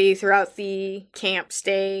 Mercilessly throughout the camp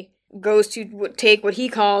stay, goes to take what he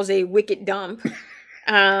calls a wicked dump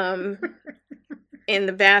in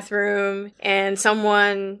the bathroom, and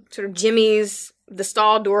someone sort of jimmies the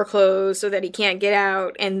stall door closed so that he can't get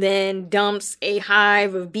out, and then dumps a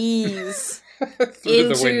hive of bees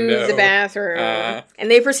into the bathroom.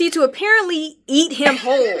 And they proceed to apparently eat him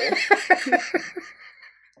whole.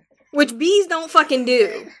 Which bees don't fucking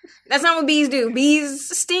do. That's not what bees do.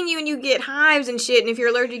 Bees sting you and you get hives and shit, and if you're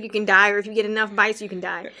allergic you can die, or if you get enough bites you can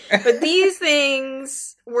die. But these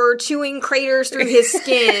things were chewing craters through his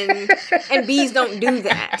skin, and bees don't do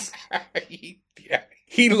that.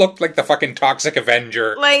 He looked like the fucking Toxic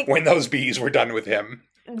Avenger when those bees were done with him.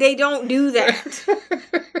 They don't do that.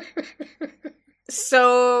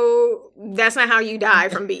 So, that's not how you die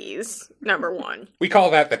from bees, number one. We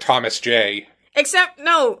call that the Thomas J. Except,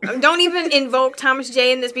 no, don't even invoke Thomas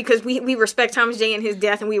J in this, because we respect Thomas J in his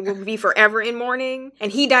death, and we will be forever in mourning.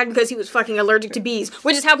 And he died because he was fucking allergic to bees,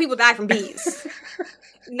 which is how people die from bees.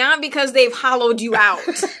 Not because they've hollowed you out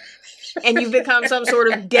and you've become some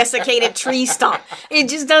sort of desiccated tree stump. It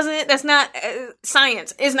just doesn't, that's not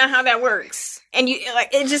science. It's not how that works. And you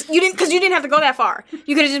didn't have to go that far.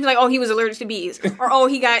 You could have just been like, oh, he was allergic to bees. Or, oh,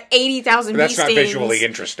 he got 80,000 bee stings. That's not visually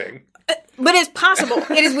interesting. But it's possible.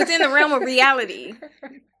 It is within the realm of reality.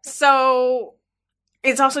 So,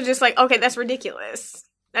 it's also just like, okay, that's ridiculous.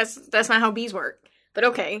 That's not how bees work. But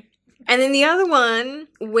okay. And then the other one,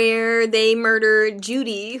 where they murdered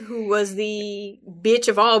Judy, who was the bitch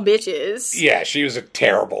of all bitches. Yeah, she was a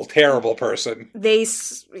terrible, terrible person.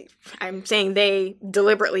 I'm saying they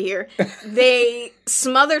deliberately here. They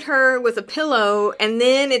smothered her with a pillow, and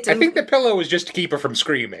then I think the pillow was just to keep her from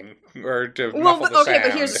screaming, or to muffle the sound.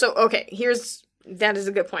 That is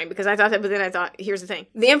a good point, because I thought that, but then I thought, here's the thing.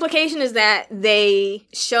 The implication is that they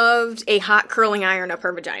shoved a hot curling iron up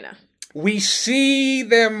her vagina. We see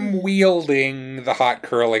them wielding the hot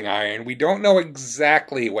curling iron. We don't know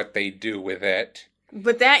exactly what they do with it.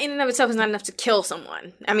 But that in and of itself is not enough to kill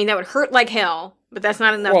someone. I mean, that would hurt like hell, but that's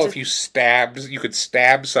not enough if you could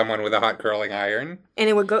stab someone with a hot curling iron. And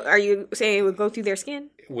it would go, are you saying it would go through their skin?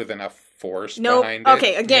 With enough force behind it?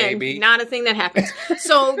 Okay, again, maybe. Not a thing that happens.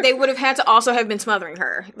 So they would have had to also have been smothering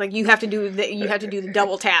her. Like, you have to do the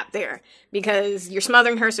double tap there, because you're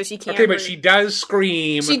smothering her so she can't. Okay, but she does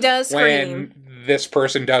scream. She does scream when this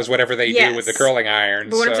person does whatever they do with the curling iron.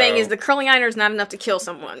 But what I'm saying is the curling iron is not enough to kill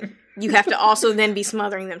someone. You have to also then be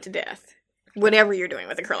smothering them to death. Whatever you're doing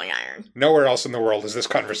with a curling iron. Nowhere else in the world is this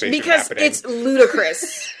conversation because happening. It's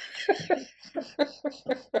ludicrous.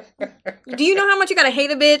 Do you know how much you gotta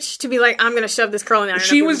hate a bitch to be like, I'm gonna shove this curling iron up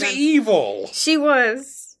She was evil. She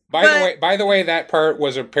was. By the way, that part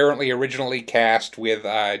was apparently originally cast with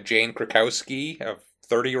Jane Krakowski of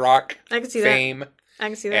 30 Rock fame. I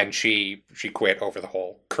can see that. And she quit over the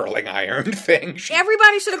whole curling iron thing.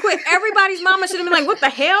 Everybody should have quit. Everybody's mama should have been like, what the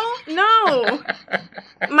hell? No.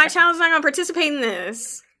 My child's not gonna participate in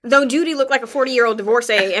this. Though Judy looked like a 40-year-old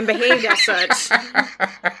divorcee and behaved as such.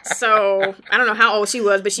 So, I don't know how old she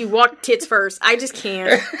was, but she walked tits first. I just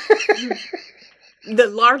can't. The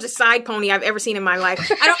largest side pony I've ever seen in my life.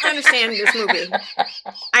 I don't understand this movie.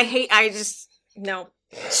 No.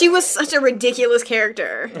 She was such a ridiculous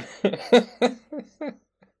character.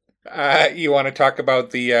 You want to talk about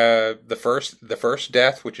the first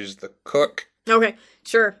death, which is the cook? Okay,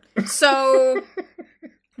 sure. So...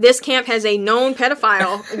 this camp has a known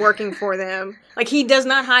pedophile working for them. Like, he does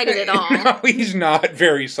not hide it at all. No, he's not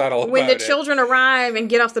very subtle When about the children arrive and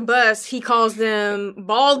get off the bus, he calls them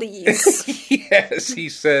baldies. Yes, he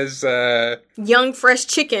says, Young fresh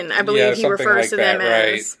chicken, I believe he refers to them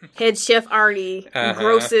as. Head chef Artie,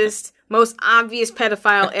 grossest, most obvious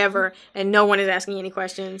pedophile ever, and no one is asking any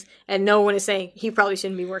questions, and no one is saying he probably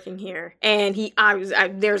shouldn't be working here. And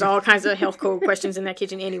there's all kinds of health code questions in that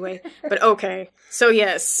kitchen anyway. But okay, so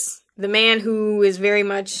yes, the man who is very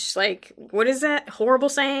much like, what is that horrible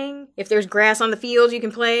saying? If there's grass on the field, you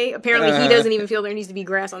can play. Apparently, he doesn't even feel there needs to be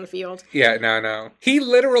grass on the field. Yeah, no. He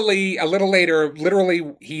literally, a little later,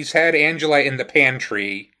 he's had Angela in the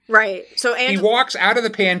pantry. Right. So he walks out of the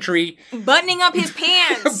pantry, buttoning up his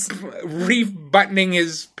pants, rebuttoning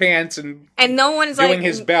his pants, and no one is doing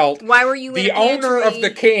his belt. Why were you in the owner of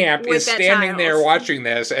the camp is standing there watching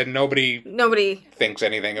this, and nobody thinks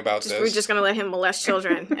anything about this. We're just going to let him molest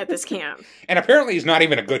children at this camp. And apparently, he's not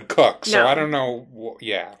even a good cook. So I don't know.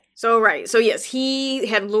 Yeah. So yes, he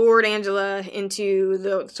had lured Angela into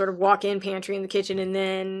the sort of walk-in pantry in the kitchen, and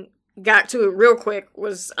then got to it real quick,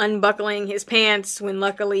 was unbuckling his pants when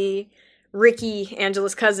luckily Ricky,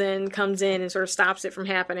 Angela's cousin, comes in and sort of stops it from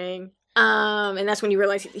happening. And that's when you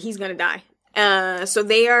realize he's going to die. So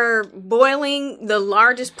they are boiling the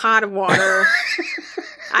largest pot of water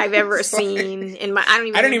I've ever seen in my...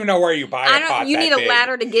 I don't even know where you buy a pot. You need a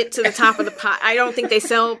ladder to get to the top of the pot. I don't think they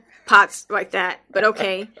sell pots like that, but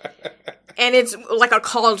okay. And it's like a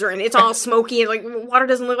cauldron. It's all smoky, and like water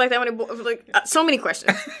doesn't look like that when it boils. Like so many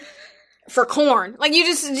questions. For corn, like you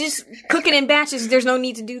just cook it in batches. There's no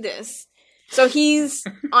need to do this. So he's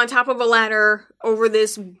on top of a ladder over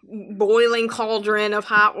this boiling cauldron of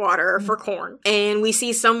hot water for corn. And we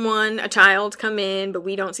see a child come in, but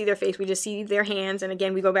we don't see their face. We just see their hands. And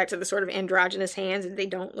again, we go back to the sort of androgynous hands. They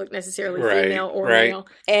don't look necessarily female or male.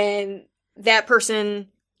 And that person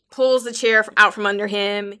pulls the chair out from under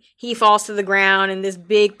him. He falls to the ground, and this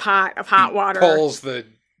big pot of hot water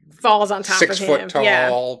falls on top of him. 6 foot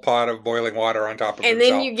tall pot of boiling water on top of himself. And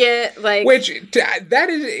then you get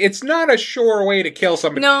it's not a sure way to kill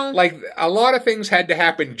somebody. No. Like, a lot of things had to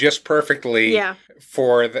happen just perfectly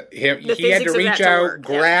for him. He had to reach out,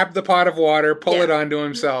 grab the pot of water, pull it onto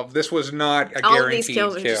himself. This was not a guaranteed these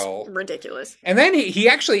kills kill. Are just ridiculous. And then he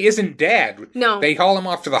actually isn't dead. No. They haul him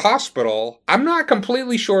off to the hospital. I'm not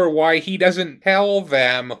completely sure why he doesn't tell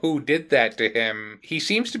them who did that to him. He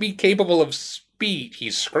seems to be capable of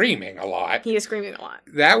he's screaming a lot. He is screaming a lot.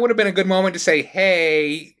 That would have been a good moment to say,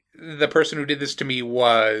 hey, the person who did this to me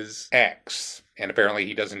was X. And apparently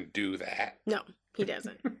he doesn't do that. No, he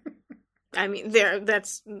doesn't. I mean,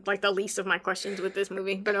 that's like the least of my questions with this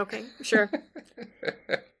movie, but okay, sure.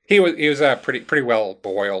 He was pretty well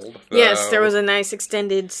boiled, though. Yes, there was a nice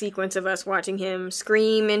extended sequence of us watching him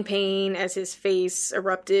scream in pain as his face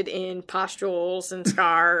erupted in pustules and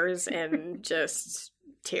scars and just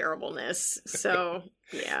terribleness. So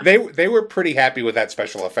yeah, they were pretty happy with that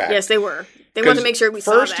special effect. Yes, they were. They wanted to make sure we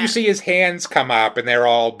saw that. First, you see his hands come up, and they're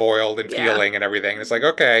all boiled and peeling and everything. It's like,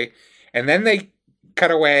 okay, and then they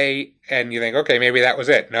cut away, and you think, okay, maybe that was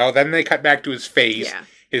it. No, then they cut back to his face. Yeah.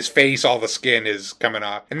 His face, all the skin is coming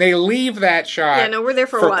off, and they leave that shot. Yeah, no, we're there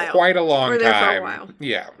for a while. Quite a long time. We're there for a while.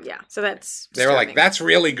 Yeah, yeah. So that's they were like, that's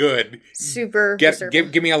really good. Super.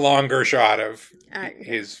 Give me a longer shot of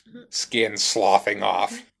his skin sloughing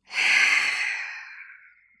off.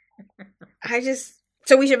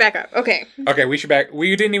 So we should back up. Okay, we should back.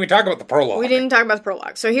 We didn't even talk about the prologue. We didn't talk about the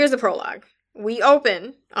prologue. So here's the prologue. We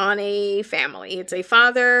open on a family. It's a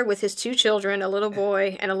father with his 2 children, a little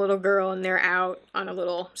boy and a little girl, and they're out on a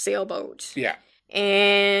little sailboat. Yeah.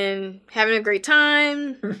 And having a great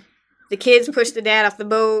time. The kids push the dad off the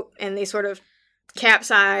boat, and they sort of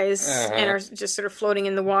capsize and are just sort of floating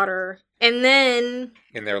in the water. And then...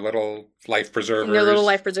 In their little life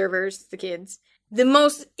preservers. The kids. The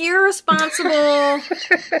most irresponsible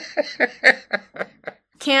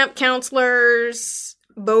camp counselors,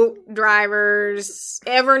 boat drivers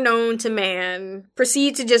ever known to man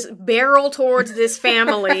proceed to just barrel towards this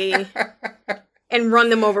family and run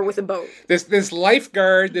them over with a boat. This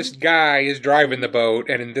lifeguard, this guy is driving the boat,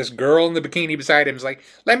 and this girl in the bikini beside him is like,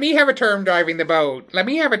 let me have a turn driving the boat. Let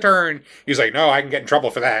me have a turn. He's like, no, I can get in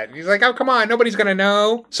trouble for that. And he's like, oh, come on, nobody's going to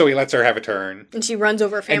know. So he lets her have a turn. And she runs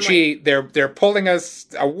over a family. And they're pulling a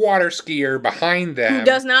water skier behind them. Who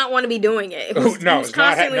does not want to be doing it. Who's not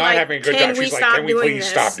having a good job. She's like, can we please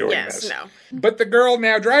stop doing this? No. But the girl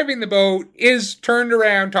now driving the boat is turned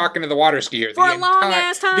around talking to the water skier. For a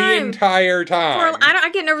long-ass time. The entire time. I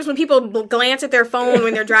get nervous when people glance at their phone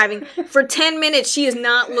when they're driving. For 10 minutes, she is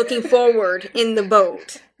not looking forward in the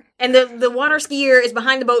boat. And the water skier is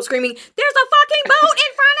behind the boat screaming, "There's a fucking boat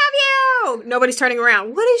in front of you!" Nobody's turning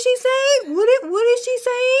around. What is she saying? What is she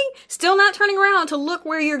saying? Still not turning around to look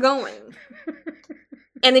where you're going.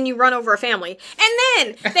 And then you run over a family.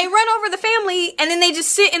 And then they run over the family, and then they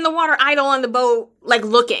just sit in the water idle on the boat, like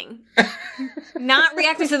looking. Not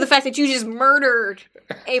reacting to the fact that you just murdered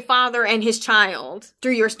a father and his child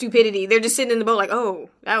through your stupidity. They're just sitting in the boat like,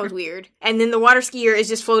 oh, that was weird. And then the water skier is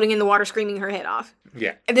just floating in the water screaming her head off.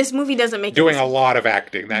 Yeah. And this movie doesn't make Doing a lot of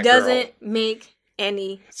acting, that doesn't girl. make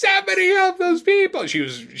any... Somebody help those people!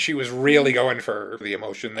 She was really going for the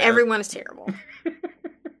emotion there. Everyone is terrible.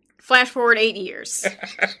 Flash forward 8 years.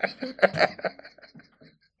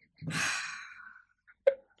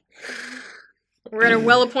 We're at a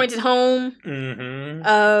well-appointed home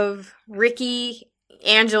of Ricky,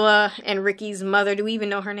 Angela, and Ricky's mother. Do we even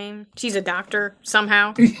know her name? She's a doctor,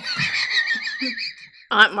 somehow.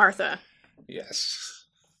 Aunt Martha. Yes.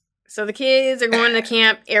 So the kids are going to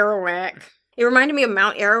Camp Arawak. It reminded me of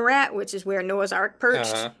Mount Ararat, which is where Noah's Ark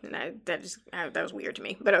perched. And that was weird to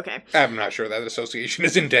me, but okay. I'm not sure that association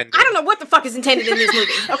is intended. I don't know what the fuck is intended in this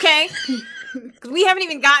movie, okay? Because we haven't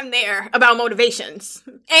even gotten there about motivations.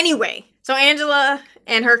 Anyway, so Angela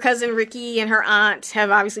and her cousin Ricky and her aunt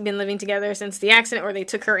have obviously been living together since the accident, or they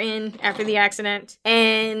took her in after the accident.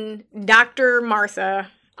 And Dr.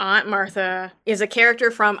 Martha, Aunt Martha, is a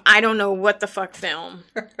character from I don't know what the fuck film.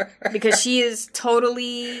 Because she is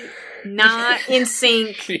totally not in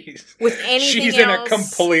sync with anything She's else in a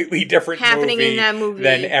completely different happening movie in that movie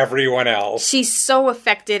than everyone else. She's so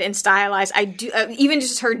affected and stylized. I do even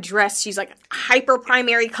just her dress. She's like hyper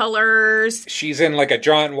primary colors. She's in like a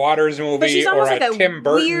John Waters movie or like a Tim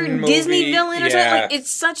Burton weird movie. Disney villain or something. Like, it's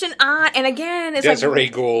such an odd. And again, it's Desiree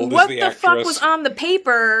like Gould what is the the actress. fuck was on the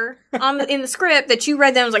paper in the script that you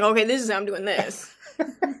read? That and was like, okay, this is how I'm doing this.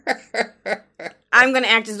 I'm going to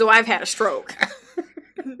act as though I've had a stroke.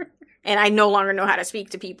 And I no longer know how to speak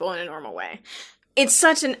to people in a normal way. It's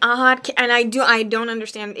such an odd, and I don't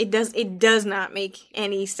understand. It does not make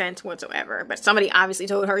any sense whatsoever. But somebody obviously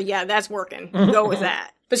told her, yeah, that's working. Go with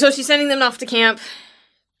that. But so she's sending them off to camp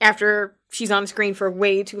after she's on the screen for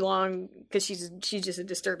way too long because she's just a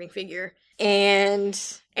disturbing figure. And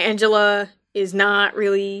Angela is not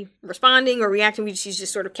really responding or reacting. She's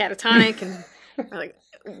just sort of catatonic and like,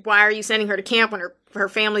 why are you sending her to camp when her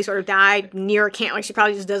family sort of died near a camp? Like, she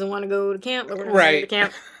probably just doesn't want to go to camp. But we're going to send her to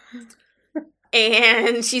camp.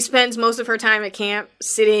 And she spends most of her time at camp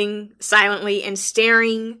sitting silently and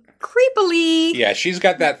staring creepily. Yeah, she's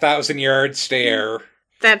got that 1,000-yard stare.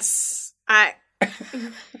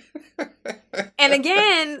 And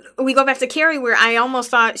again, we go back to Carrie, where I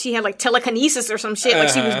almost thought she had like telekinesis or some shit. Like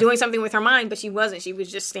she was doing something with her mind, but she wasn't. She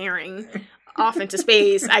was just staring off into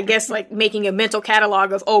space. I guess like making a mental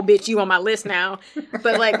catalog of, oh, bitch, you on my list now.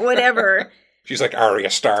 But like, whatever. She's like Arya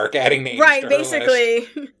Stark, adding names right, to her basically.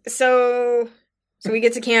 list. So we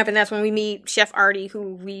get to camp, and that's when we meet Chef Artie,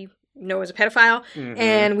 who we know is a pedophile.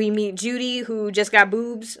 And we meet Judy, who just got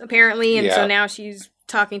boobs, apparently. And so now she's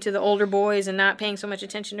talking to the older boys and not paying so much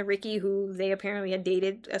attention to Ricky, who they apparently had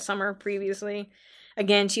dated a summer previously.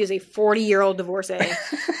 Again, she is a 40-year-old divorcee.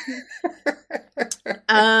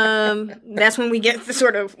 That's when we get the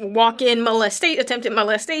sort of walk-in attempted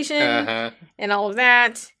molestation and all of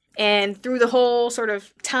that. And through the whole sort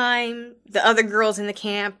of time, the other girls in the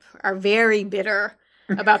camp are very bitter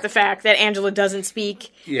about the fact that Angela doesn't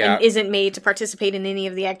speak and isn't made to participate in any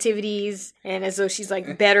of the activities, and as though she's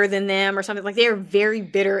like better than them or something. Like, they're very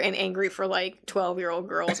bitter and angry for like 12-year-old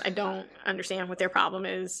girls. I don't understand what their problem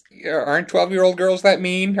is. Yeah, aren't 12-year-old girls that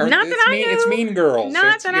mean? Not that I knew. It's Mean Girls.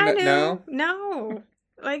 Not that I knew. No?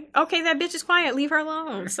 Like, okay, that bitch is quiet. Leave her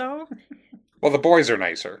alone. So, well, the boys are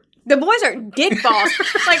nicer. The boys are dick balls.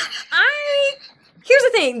 Like, here's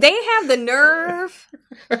the thing. They have the nerve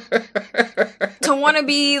to want to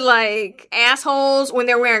be, like, assholes when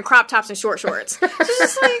they're wearing crop tops and short shorts. It's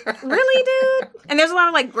just like, really, dude? And there's a lot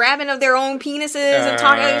of, like, grabbing of their own penises and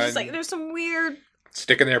talking. It's just like, there's some weird...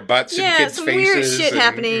 Sticking their butts in kids' some faces. Weird shit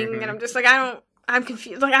happening. And I'm just like, I'm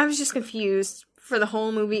confused. Like, I was just confused for the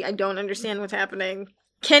whole movie. I don't understand what's happening.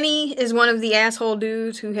 Kenny is one of the asshole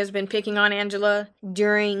dudes who has been picking on Angela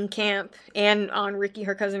during camp and on Ricky,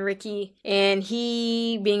 her cousin Ricky. And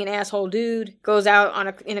he, being an asshole dude, goes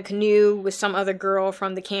out in a canoe with some other girl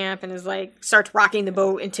from the camp and is like, starts rocking the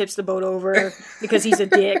boat and tips the boat over because he's a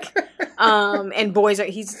dick. And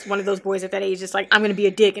he's one of those boys at that age that's like, I'm going to be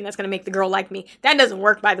a dick and that's going to make the girl like me. That doesn't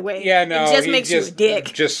work, by the way. Yeah, no. It just makes you a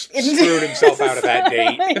dick. Just screwed himself out of that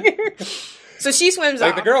date. So she swims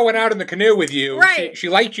Like, off. the girl went out in the canoe with you. Right. She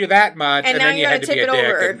liked you that much, and now then you gotta had to tip be a it dick.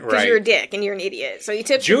 over because you're a dick and you're an idiot. So you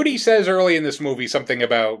tip. Judy says early in this movie something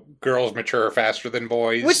about girls mature faster than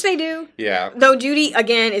boys. Which they do. Yeah. Though Judy,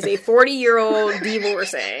 again, is a 40-year-old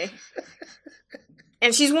divorcee.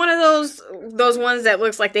 And she's one of those ones that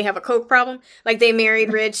looks like they have a coke problem. Like they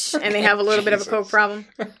married rich and they have a little bit of a coke problem.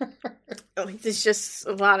 It's just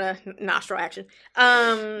a lot of nostril action.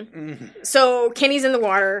 So Kenny's in the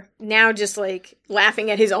water, now just like laughing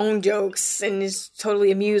at his own jokes and is totally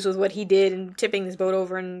amused with what he did and tipping his boat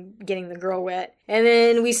over and getting the girl wet. And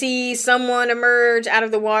then we see someone emerge out of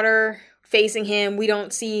the water facing him. We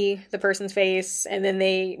don't see the person's face. And then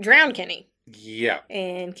they drown Kenny. Yeah.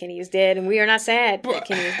 And Kenny is dead, and we are not sad that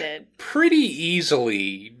Kenny is dead. Pretty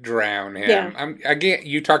easily drown him. Yeah. Again,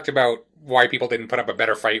 you talked about why people didn't put up a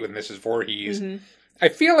better fight with Mrs. Voorhees. Mm-hmm. I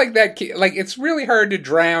feel like it's really hard to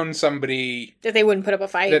drown somebody that they wouldn't put up a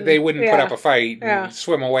fight. That they wouldn't put up a fight and Yeah.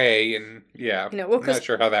 swim away, and I'm not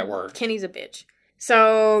sure how that works. Kenny's a bitch.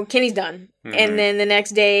 So Kenny's done. Mm-hmm. And then the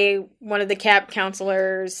next day, one of the camp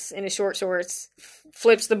counselors in his short shorts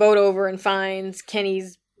flips the boat over and finds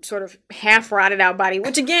Kenny's sort of half rotted out body,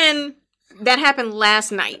 which again, that happened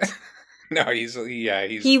last night. No, he's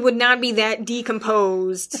he would not be that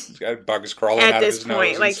decomposed. He's got bugs crawling at out this of his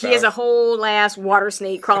point. nose. Like he has a whole ass water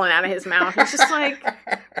snake crawling out of his mouth. It's just like,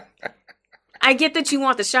 I get that you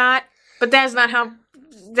want the shot, but that's not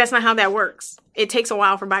how that works. It takes a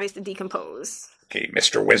while for bodies to decompose. Okay,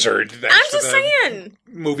 Mr. Wizard. I'm just saying.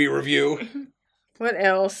 Movie review. What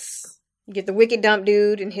else? You get the wicked dump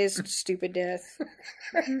dude and his stupid death.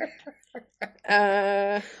 We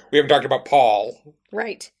haven't talked about Paul.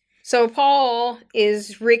 Right. So Paul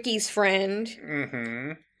is Ricky's friend,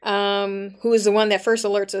 who is the one that first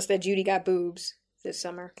alerts us that Judy got boobs this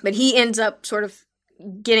summer. But he ends up sort of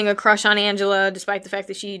getting a crush on Angela, despite the fact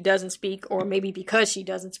that she doesn't speak, or maybe because she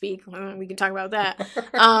doesn't speak. We can talk about that.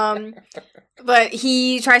 But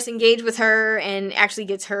he tries to engage with her and actually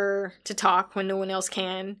gets her to talk when no one else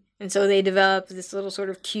can. And so they develop this little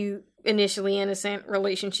sort of cute, initially innocent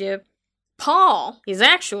relationship. Paul is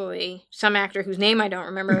actually some actor whose name I don't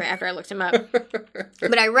remember after I looked him up.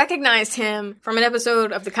 But I recognized him from an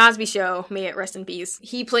episode of The Cosby Show, may it rest in peace.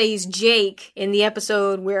 He plays Jake in the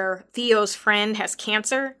episode where Theo's friend has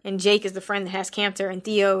cancer, and Jake is the friend that has cancer, and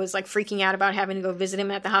Theo is like freaking out about having to go visit him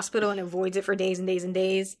at the hospital and avoids it for days and days and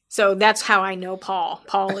days. So that's how I know Paul.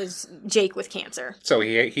 Paul is Jake with cancer. So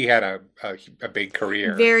he had a big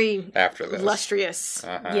career. Very after this. Illustrious.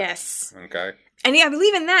 Uh-huh. Yes. Okay. And yeah, I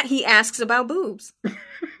believe in that he asks about boobs.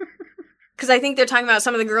 Because I think they're talking about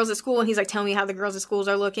some of the girls at school, and he's like, tell me how the girls at schools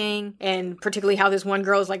are looking, and particularly how this one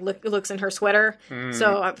girl is like looks in her sweater.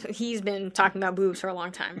 So he's been talking about boobs for a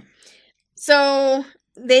long time. So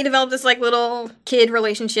they develop this like little kid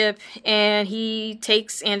relationship, and he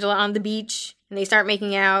takes Angela on the beach, and they start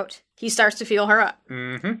making out. He starts to feel her up.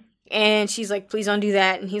 Mm-hmm. And she's like, please don't do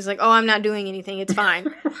that. And he's like, oh, I'm not doing anything. It's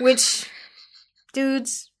fine. Which,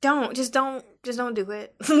 dudes, don't do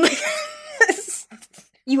it.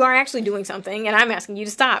 You are actually doing something, and I'm asking you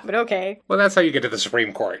to stop, but okay. Well, that's how you get to the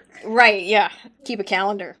Supreme Court. Right, yeah. Keep a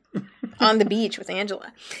calendar on the beach with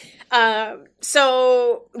Angela.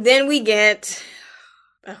 So then we get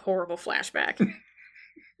a horrible flashback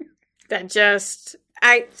that just,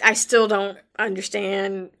 I still don't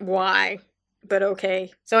understand why. But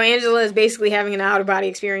okay. So Angela is basically having an out-of-body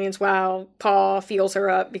experience while Paul feels her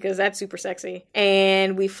up because that's super sexy.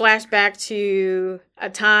 And we flash back to a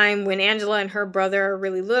time when Angela and her brother are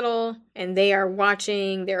really little, and they are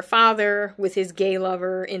watching their father with his gay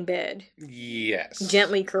lover in bed. Yes.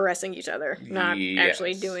 Gently caressing each other, not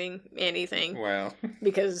actually doing anything. Well.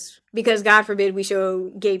 Because God forbid we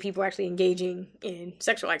show gay people actually engaging in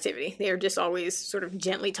sexual activity. They are just always sort of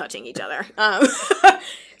gently touching each other.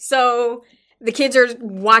 So the kids are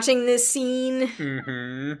watching this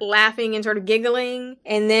scene, laughing and sort of giggling.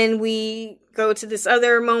 And then we go to this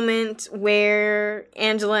other moment where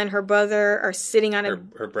Angela and her brother are sitting on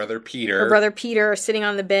her brother Peter. Her brother Peter are sitting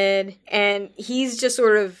on the bed. And he's just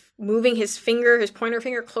sort of moving his pointer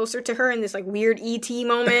finger closer to her in this like weird E.T.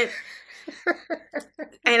 moment.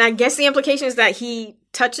 And I guess the implication is that he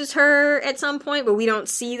touches her at some point, but we don't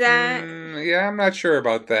see that. Yeah, I'm not sure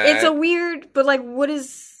about that. It's a weird, but like, what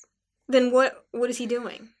is he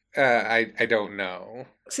doing? I don't know.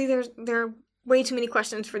 See, there are way too many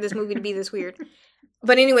questions for this movie to be this weird.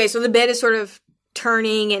 But anyway, so the bed is sort of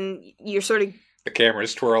turning, and you're sort of The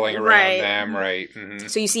camera's twirling around Right. them, right? Mm-hmm.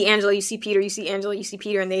 So you see Angela, you see Peter, you see Angela, you see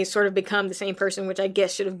Peter, and they sort of become the same person, which I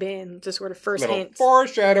guess should have been the sort of first Little hint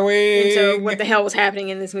foreshadowing. into what the hell was happening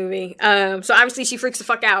in this movie. So obviously she freaks the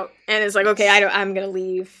fuck out and is like, okay, I'm gonna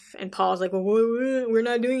leave. And Paul's like, well, we're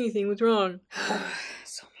not doing anything. What's wrong?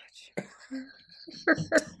 So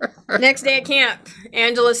much. Next day at camp,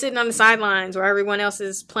 Angela's sitting on the sidelines where everyone else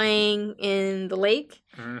is playing in the lake.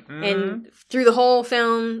 Mm-hmm. And through the whole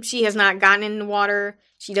film, she has not gotten in the water.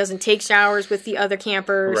 She doesn't take showers with the other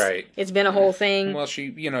campers. Right. It's been a whole thing. Well,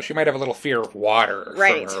 she might have a little fear of water.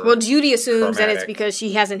 Right. From her Well, Judy assumes that it's traumatic- because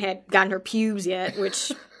she hasn't gotten her pubes yet,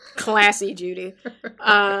 which, classy Judy.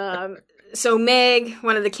 So Meg,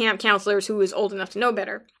 one of the camp counselors who is old enough to know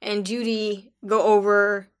better, and Judy go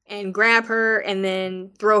over and grab her and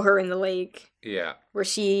then throw her in the lake. Yeah. Where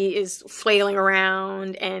she is flailing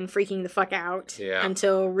around and freaking the fuck out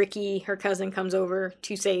until Ricky, her cousin, comes over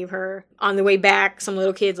to save her. On the way back, some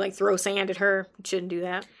little kids throw sand at her. Shouldn't do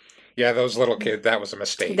that. Yeah, those little kids, that was a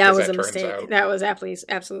mistake. That was a turns mistake. out. That was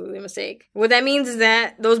absolutely a mistake. What that means is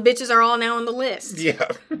that those bitches are all now on the list. Yeah.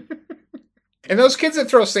 And those kids that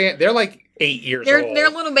throw sand, they're 8 years old. They're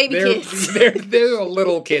little baby kids. They're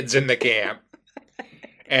little kids in the camp.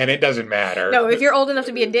 And it doesn't matter. No, if you're old enough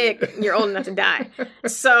to be a dick, you're old enough to die.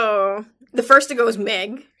 So, the first to go is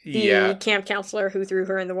Meg, the camp counselor who threw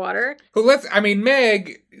her in the water.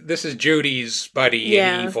 Meg, this is Judy's buddy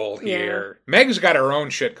in evil here. Meg's got her own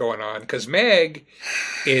shit going on, because Meg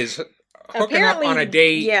is hooking up on a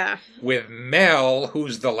date with Mel,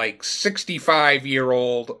 who's the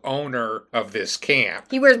 65-year-old owner of this camp.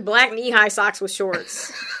 He wears black knee-high socks with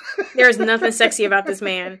shorts. There's nothing sexy about this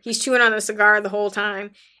man. He's chewing on a cigar the whole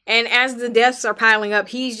time. And as the deaths are piling up,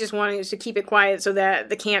 he's just wanting to keep it quiet so that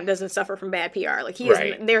the camp doesn't suffer from bad PR.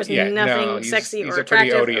 There's nothing sexy or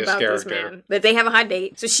attractive about this man. But they have a hot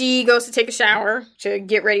date. So she goes to take a shower to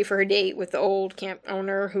get ready for her date with the old camp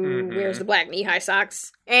owner who wears the black knee-high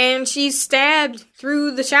socks. And she's stabbed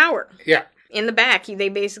through the shower. Yeah. In the back. They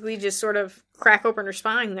basically just sort of crack open her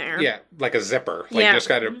spine there. Yeah, like a zipper. Just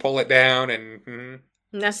got to pull it down and...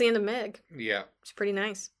 And that's the end of Meg. Yeah. It's pretty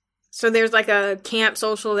nice. So there's a camp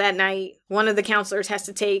social that night. One of the counselors has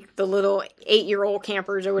to take the little 8-year-old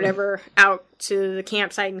campers or whatever out to the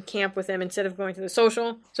campsite and camp with them instead of going to the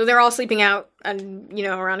social. So they're all sleeping out,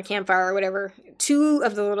 around a campfire or whatever. 2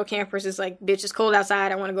 of the little campers is like, bitch, it's cold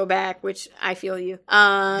outside. I want to go back, which I feel you.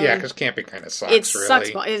 Yeah, because camping kind of sucks, It sucks.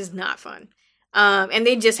 It is not fun. And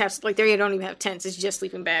they just have, they don't even have tents. It's just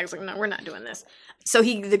sleeping bags. No, we're not doing this. So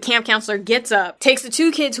the camp counselor gets up, takes the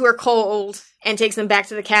 2 kids who are cold, and takes them back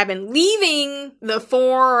to the cabin, leaving the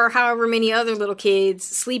 4 or however many other little kids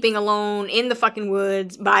sleeping alone in the fucking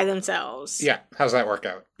woods by themselves. Yeah, how's that work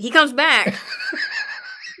out? He comes back.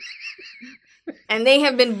 And they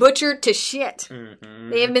have been butchered to shit.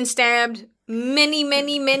 Mm-hmm. They have been stabbed many,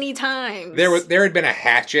 many, many times. There had been a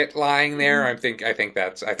hatchet lying there. I think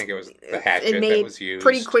it was the hatchet that was used.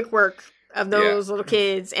 Pretty quick work of those little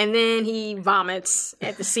kids. And then he vomits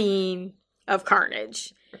at the scene of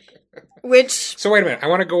carnage. So wait a minute. I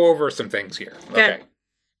want to go over some things here. Okay.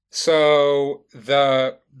 So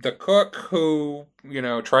the cook who,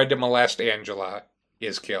 tried to molest Angela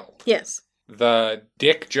is killed. Yes. The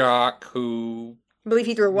dick jock who... I believe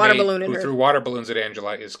he threw a water balloon at her. Who threw water balloons at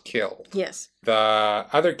Angela is killed. Yes. The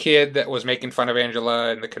other kid that was making fun of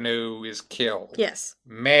Angela in the canoe is killed. Yes.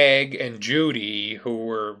 Meg and Judy, who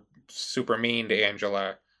were super mean to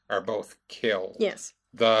Angela, are both killed. Yes.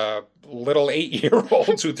 The little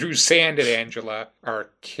 8-year-olds who threw sand at Angela are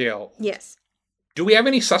killed. Yes. Do we have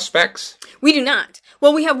any suspects? We do not.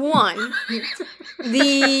 Well, we have one.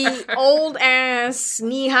 The old-ass,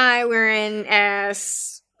 knee-high wearing ass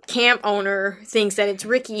camp owner thinks that it's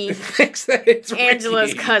Ricky. Thinks that it's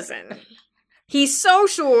Angela's cousin. He's so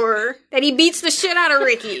that he beats the shit out of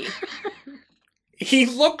Ricky. He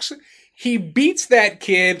beats that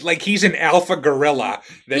kid like he's an alpha gorilla.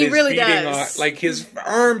 He really does. His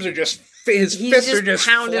arms are just, his fists are just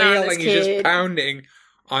flailing. He's just pounding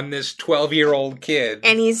on this 12-year-old kid.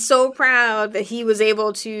 And he's so proud that he was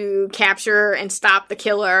able to capture and stop the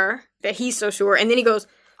killer, that he's so sure. And then he goes,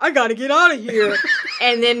 I gotta get out of here.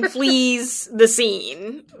 And then flees the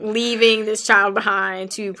scene, leaving this child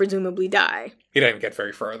behind to presumably die. He didn't get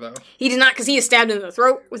very far, though. He did not, because he is stabbed in the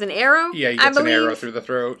throat with an arrow. Yeah, he gets an arrow through the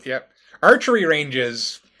throat. Yep. Archery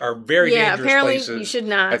ranges are very dangerous places you should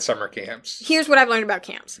not. At summer camps. Here's what I've learned about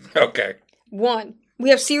camps. Okay. 1,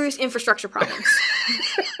 we have serious infrastructure problems.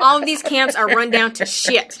 All of these camps are run down to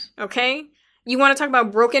shit, okay? You want to talk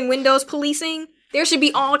about broken windows policing? There should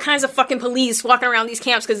be all kinds of fucking police walking around these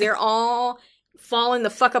camps because they're all falling the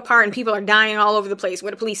fuck apart and people are dying all over the place.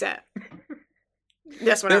 Where the police at?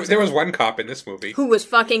 That's what I'm saying. There was one cop in this movie. Who was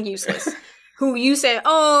fucking useless. Who you said,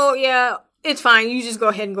 oh, yeah, it's fine. You just go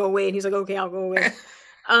ahead and go away. And he's like, okay, I'll go away.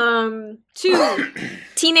 2,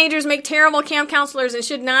 teenagers make terrible camp counselors and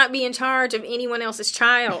should not be in charge of anyone else's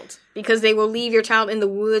child because they will leave your child in the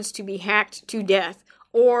woods to be hacked to death,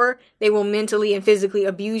 or they will mentally and physically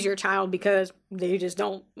abuse your child because they just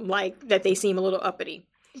don't like that they seem a little uppity.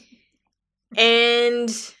 And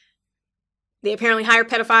they apparently hire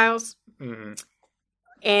pedophiles,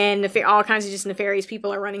 and all kinds of just nefarious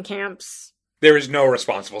people are running camps. There is no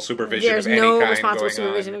responsible supervision of any kind. There's no responsible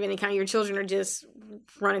supervision of any kind. Your children are just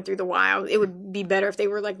running through the wild. It would be better if they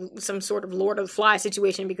were like some sort of Lord of the Flies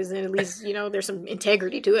situation, because then at least, you know, there's some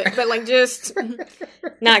integrity to it. But like, just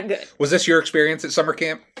not good. Was this your experience at summer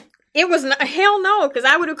camp? It was not. Hell no, because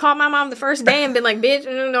I would have called my mom the first day and been like, bitch,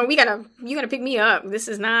 no, you gotta pick me up. This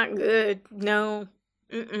is not good. No.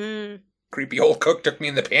 Creepy old cook took me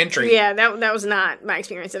in the pantry. Yeah, that was not my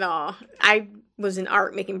experience at all. I was in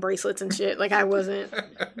art making bracelets and shit. Like, I wasn't.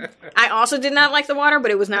 I also did not like the water, but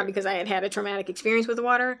it was not because I had a traumatic experience with the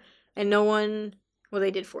water. And no one, well, they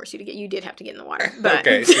did force you to you did have to get in the water. But.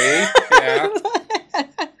 Okay, see? Yeah.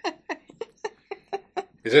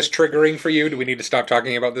 Is this triggering for you? Do we need to stop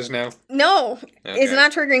talking about this now? No, Okay. It's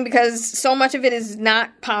not triggering because so much of it is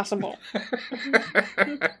not possible.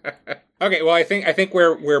 Okay, well, I think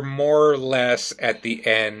we're more or less at the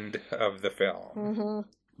end of the film.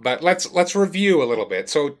 But let's review a little bit.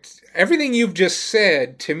 So everything you've just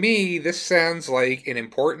said, to me, this sounds like an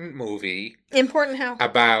important movie. Important how?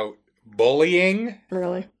 About bullying.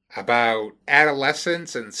 Really? About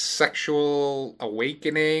adolescence and sexual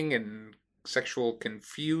awakening and sexual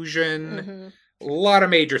confusion. A lot of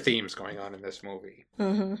major themes going on in this movie.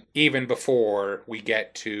 Even before we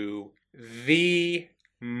get to the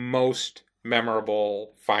most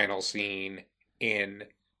memorable final scene in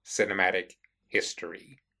cinematic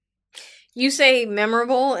history. You say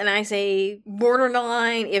memorable, and I say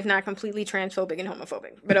borderline, if not completely transphobic and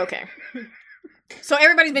homophobic. But okay. So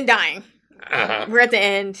everybody's been dying. We're at the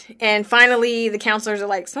end, and finally the counselors are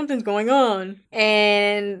like, something's going on.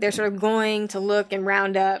 And they're sort of going to look and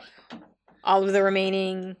round up all of the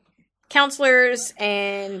remaining counselors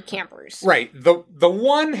and campers. Right. The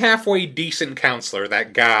one halfway decent counselor,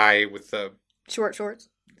 that guy with the... Short shorts.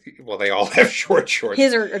 Well, they all have short shorts.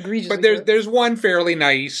 His are egregiously But there's one fairly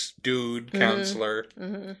nice dude counselor.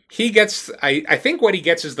 He gets... I think what he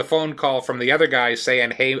gets is the phone call from the other guy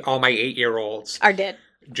saying, hey, all my 8-year-olds... are dead.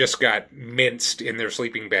 Just got minced in their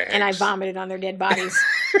sleeping bags. And I vomited on their dead bodies.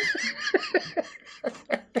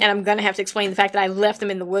 And I'm going to have to explain the fact that I left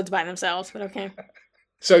them in the woods by themselves, but okay.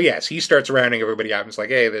 So yes, he starts rounding everybody up and it's like,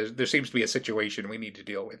 hey, there seems to be a situation we need to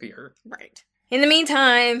deal with here. Right. In the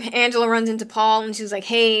meantime, Angela runs into Paul and she's like,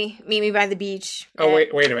 hey, meet me by the beach. Oh,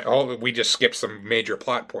 wait a minute. Oh, we just skipped some major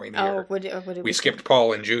plot point here. Oh, what did we skipped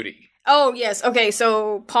Paul and Judy. Oh, yes. Okay,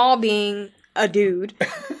 so Paul being a dude...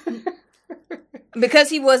 because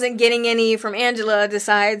he wasn't getting any from Angela,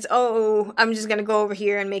 decides, oh, I'm just going to go over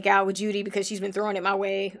here and make out with Judy because she's been throwing it my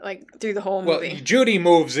way, like, through the whole movie. Well, Judy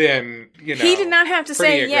moves in, you know, he did not have to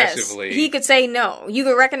say yes. aggressively. He could say no. You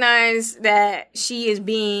could recognize that she is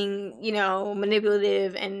being, you know,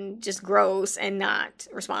 manipulative and just gross and not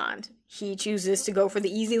respond. He chooses to go for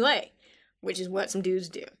the easy lay, which is what some dudes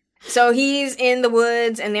do. So he's in the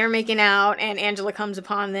woods, and they're making out, and Angela comes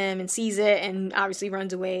upon them and sees it, and obviously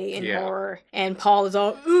runs away in horror. And Paul is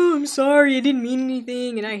all, oh, I'm sorry, I didn't mean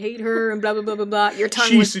anything, and I hate her, and blah, blah, blah, blah, blah.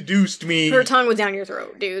 She seduced me. Her tongue was down your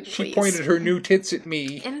throat, dude, please. She pointed her new tits at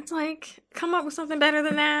me. And it's like, come up with something better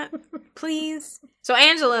than that, please. So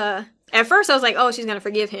Angela, at first I was like, oh, she's going to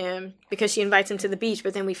forgive him, because she invites him to the beach,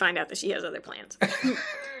 but then we find out that she has other plans.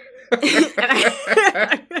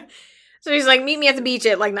 So he's like, meet me at the beach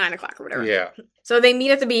at like 9 o'clock or whatever. Yeah. So they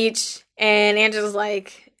meet at the beach, and Angela's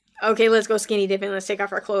like, okay, let's go skinny dipping. Let's take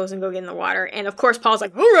off our clothes and go get in the water. And of course, Paul's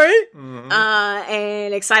like, all right.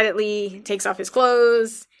 And excitedly takes off his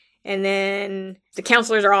clothes. And then the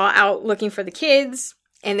counselors are all out looking for the kids,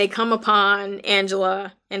 and they come upon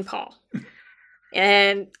Angela and Paul.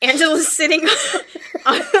 And Angela's sitting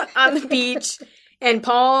on the beach. And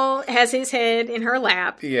Paul has his head in her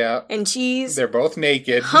lap. Yeah. And they're both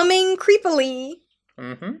naked. Humming creepily.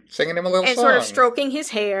 Singing him a little song. And sort of stroking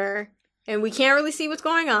his hair. And we can't really see what's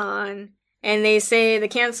going on. And they say, the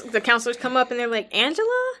counselors come up and they're like,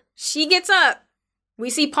 Angela? She gets up.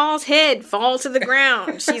 We see Paul's head fall to the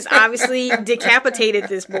ground. She's obviously decapitated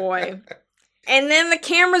this boy. And then the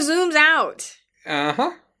camera zooms out.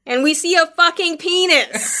 And we see a fucking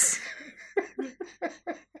penis.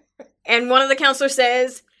 And one of the counselors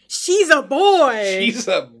says, she's a boy. She's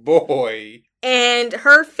a boy. And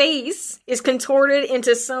her face is contorted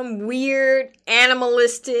into some weird,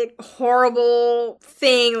 animalistic, horrible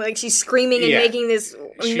thing. Like she's screaming and making this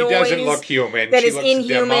noise. She doesn't look human. That she is looks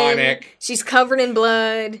inhuman. demonic. She's covered in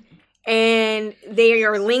blood. And they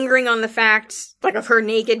are lingering on the fact, like, of her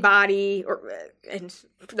naked body, and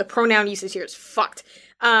the pronoun usage here is fucked,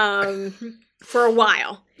 for a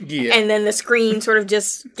while. Yeah. And then the screen sort of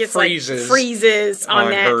just gets freezes on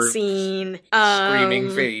that scene. Screaming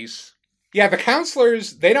face. Yeah, the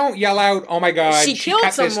counselors, they don't yell out, "Oh my god, she killed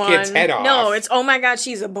cut someone." this kid's head off." No, it's, "Oh my god,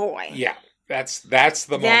 she's a boy." Yeah, that's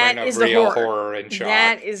the moment of real horror and shock.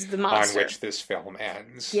 That is the monster. On which this film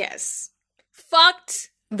ends. Yes. Fucked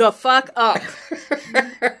the fuck up.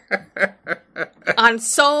 On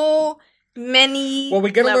so many we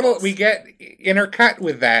get levels. we get intercut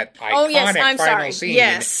with that iconic final scene.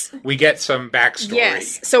 Yes. We get some backstory.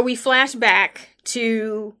 Yes. So we flash back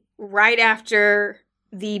to right after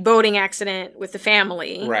the boating accident with the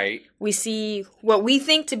family. Right. We see what we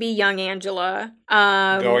think to be young Angela.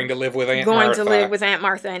 Going to live with Aunt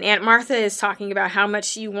Martha. And Aunt Martha is talking about how much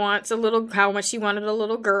she wanted a little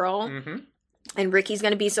girl. Mm-hmm. And Ricky's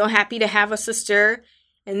going to be so happy to have a sister.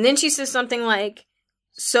 And then she says something like,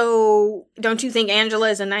 "So, don't you think Angela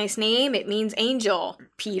is a nice name? It means angel,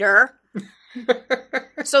 Peter."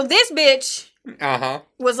 So this bitch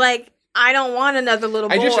was like, "I don't want another little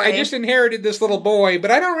boy. I just inherited this little boy,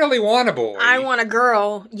 but I don't really want a boy. I want a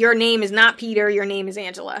girl. Your name is not Peter. Your name is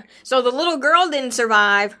Angela." So the little girl didn't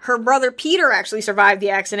survive. Her brother Peter actually survived the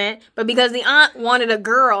accident. But because the aunt wanted a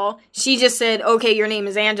girl, she just said, "Okay, your name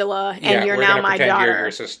is Angela, and you're now my daughter. You're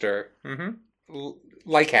your sister." Mm-hmm.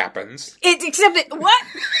 Like happens. What?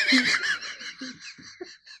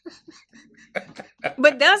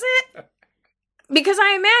 But does it? Because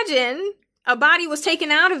I imagine a body was taken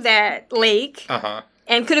out of that lake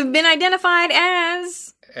and could have been identified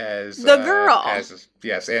as the girl.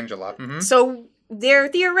 Yes, Angela. Mm-hmm. So there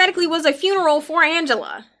theoretically was a funeral for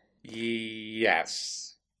Angela.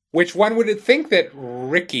 Yes. Which one would think that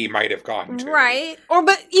Ricky might have gone to. Right.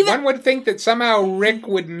 One would think that somehow Rick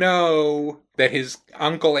would know that his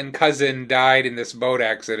uncle and cousin died in this boat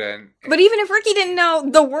accident. But even if Ricky didn't know,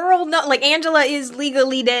 the world like Angela is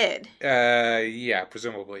legally dead. Yeah,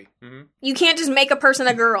 presumably. Mm-hmm. You can't just make a person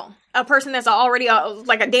a girl. A person that's already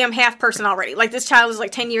like a damn half person already. Like this child is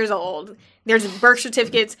like 10 years old. There's birth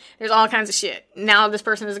certificates. There's all kinds of shit. Now this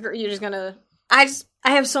person is a girl. You're just gonna... I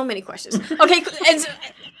have so many questions. Okay,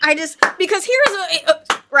 because here's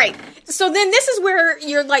right. So then this is where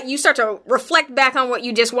you're like, you start to reflect back on what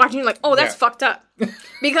you just watched and you're like, oh, that's fucked up.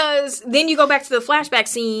 Because then you go back to the flashback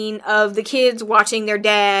scene of the kids watching their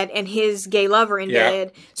dad and his gay lover in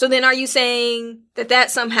bed. So then are you saying that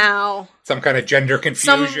somehow... Some kind of gender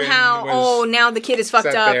confusion. Somehow, now the kid is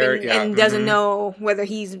fucked up and doesn't know whether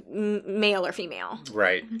he's male or female.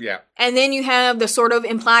 Right, yeah. And then you have the sort of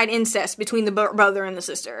implied incest between the brother and the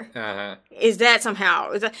sister. Uh-huh. Is that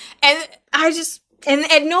somehow... And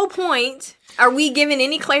at no point are we given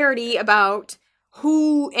any clarity about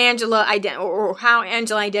who Angela or how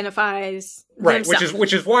Angela identifies themselves.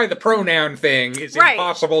 Which is why the pronoun thing is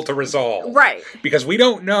impossible to resolve. Right. Because we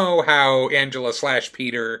don't know how Angela /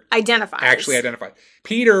 Peter actually identifies.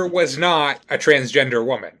 Peter was not a transgender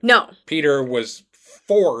woman. No. Peter was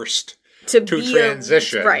forced to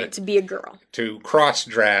transition. To be a girl. To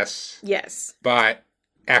cross-dress. Yes. But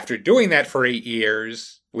after doing that for 8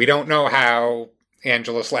 years, we don't know how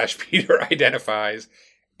Angela / Peter identifies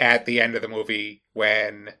at the end of the movie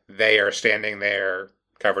when they are standing there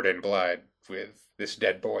covered in blood with this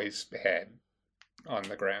dead boy's head on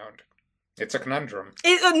the ground. It's a conundrum.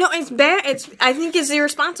 It's bad. I think it's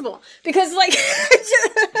irresponsible. Because,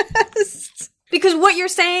 because what you're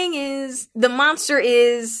saying is the monster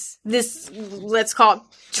is this, let's call it,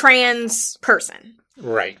 trans person.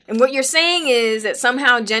 Right. And what you're saying is that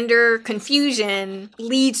somehow gender confusion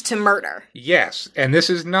leads to murder. Yes, and this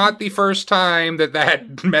is not the first time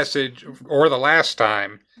that message, or the last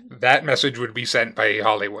time, that message would be sent by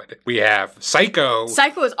Hollywood. We have Psycho.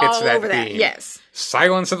 Psycho is all over that, yes.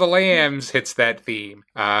 Silence of the Lambs hits that theme.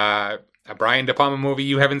 A Brian De Palma movie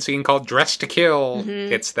you haven't seen called Dress to Kill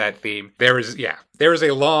hits that theme. There is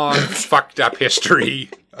a long, fucked up history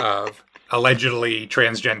of allegedly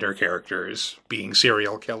transgender characters being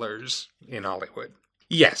serial killers in Hollywood.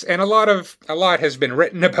 Yes, and a lot has been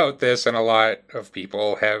written about this, and a lot of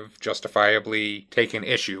people have justifiably taken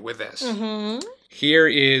issue with this. Mm-hmm. Here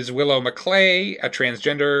is Willow McClay, a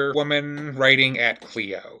transgender woman, writing at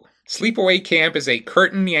Clio. Sleepaway Camp is a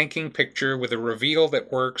curtain-yanking picture with a reveal that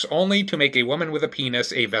works only to make a woman with a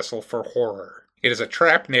penis a vessel for horror. It is a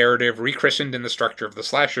trap narrative rechristened in the structure of the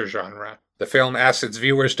slasher genre. The film asks its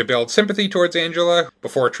viewers to build sympathy towards Angela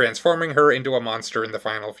before transforming her into a monster in the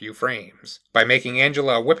final few frames. By making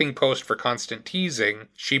Angela a whipping post for constant teasing,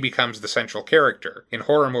 she becomes the central character. In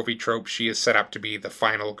horror movie tropes, she is set up to be the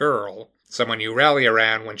final girl, someone you rally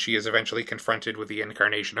around when she is eventually confronted with the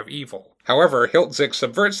incarnation of evil. However, Hiltzik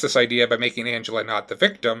subverts this idea by making Angela not the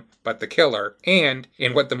victim, but the killer, and,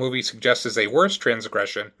 in what the movie suggests is a worse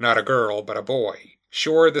transgression, not a girl, but a boy.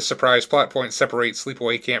 Sure, this surprise plot point separates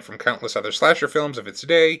Sleepaway Camp from countless other slasher films of its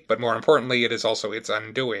day, but more importantly, it is also its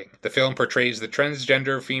undoing. The film portrays the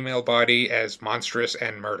transgender female body as monstrous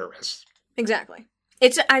and murderous. Exactly.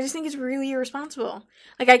 I just think it's really irresponsible.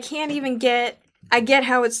 Like, I can't even get... I get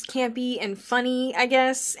how it's campy and funny, I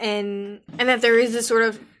guess, and that there is this sort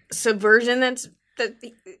of subversion that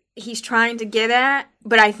he's trying to get at,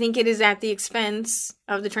 but I think it is at the expense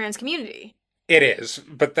of the trans community. It is,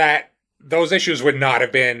 but those issues would not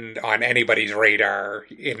have been on anybody's radar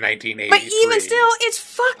in 1983. But even still, it's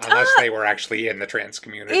fucked up. Unless they were actually in the trans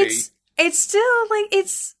community. It's still, like,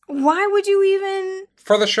 why would you even...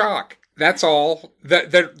 For the shock. That's all.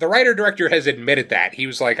 The writer-director has admitted that. He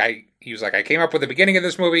was like, I came up with the beginning of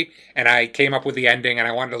this movie, and I came up with the ending, and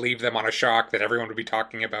I wanted to leave them on a shock that everyone would be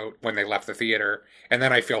talking about when they left the theater, and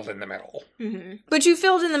then I filled in the middle. Mm-hmm. But you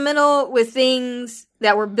filled in the middle with things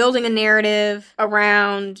that were building a narrative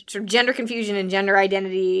around sort of gender confusion and gender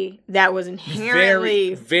identity that was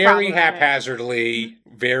inherently very haphazardly,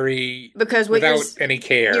 because without any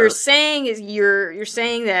care. You're saying is you're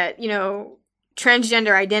saying that, you know,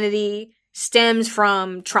 transgender identity stems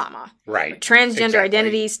from trauma. Right. Transgender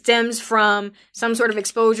identity stems from some sort of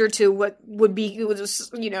exposure to what would be,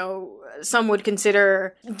 you know, some would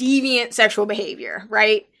consider deviant sexual behavior,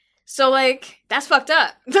 right? So, like, that's fucked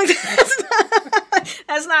up. That's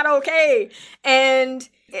not okay. And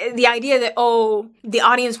the idea that, the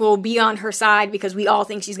audience will be on her side because we all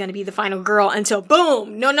think she's going to be the final girl until,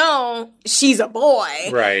 boom, no, she's a boy.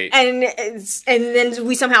 Right. And then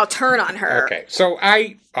we somehow turn on her. Okay, so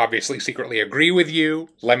I obviously secretly agree with you.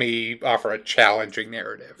 Let me offer a challenging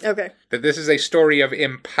narrative. Okay. That this is a story of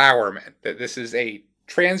empowerment. That this is a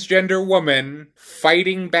transgender woman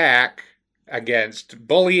fighting back against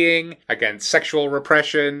bullying, against sexual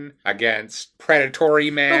repression, against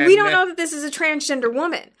predatory men. But we don't know that this is a transgender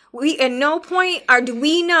woman. At no point do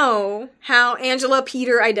we know how Angela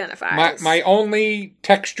Peter identifies. My only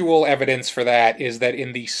textual evidence for that is that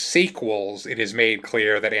in the sequels, it is made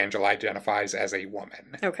clear that Angela identifies as a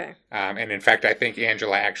woman. Okay. And in fact, I think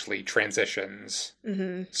Angela actually transitions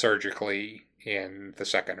surgically in the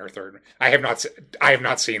second or third. I have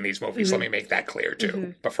not seen these movies, let me make that clear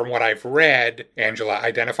too. But from what I've read, Angela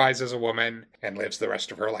identifies as a woman and lives the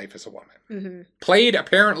rest of her life as a woman. Played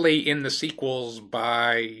apparently in the sequels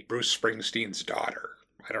by Bruce Springsteen's daughter.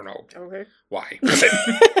 I don't know why.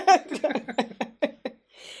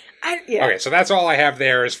 Okay, so that's all I have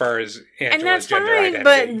there as far as Angela's gender identity. And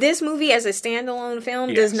that's fine, but this movie as a standalone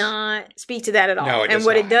film does not speak to that at all. No, it does and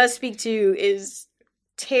what not. it does speak to is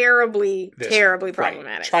terribly problematic.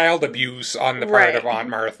 Right. Child abuse on the part of Aunt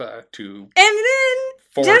Martha to and then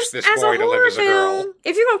force this boy to live as a girl.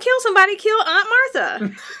 If you're gonna kill somebody, kill Aunt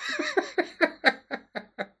Martha.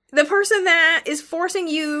 The person that is forcing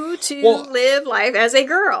you to live life as a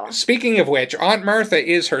girl. Speaking of which, Aunt Martha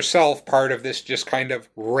is herself part of this just kind of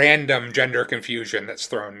random gender confusion that's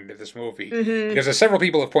thrown into this movie. Because as several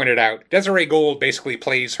people have pointed out, Desiree Gold basically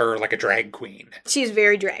plays her like a drag queen. She's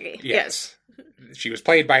very draggy. Yes. She was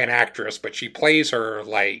played by an actress, but she plays her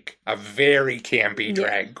like a very campy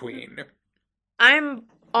drag queen. I'm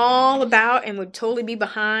all about and would totally be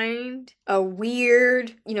behind a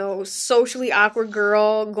weird, socially awkward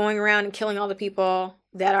girl going around and killing all the people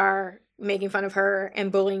that are making fun of her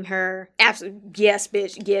and bullying her. Absolutely. Yes,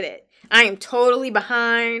 bitch, get it. I am totally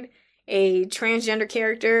behind a transgender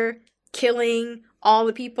character killing all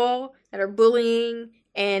the people that are bullying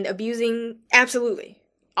and abusing. Absolutely.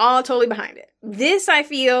 All totally behind it. This, I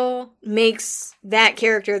feel, makes that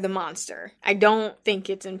character the monster. I don't think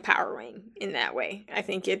it's empowering in that way. I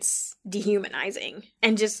think it's dehumanizing.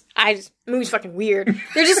 And movie's fucking weird.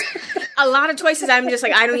 There's just a lot of choices I'm just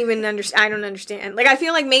like, I don't understand. Like, I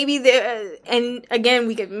feel like maybe and again,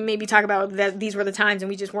 we could maybe talk about that these were the times and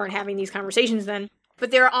we just weren't having these conversations then. But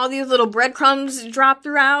there are all these little breadcrumbs dropped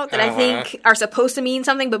throughout that I think are supposed to mean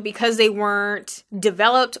something, but because they weren't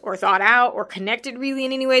developed or thought out or connected really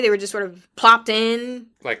in any way, they were just sort of plopped in.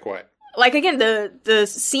 Like what? Like, again, the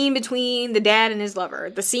scene between the dad and his lover,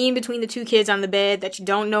 the scene between the two kids on the bed that you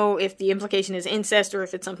don't know if the implication is incest or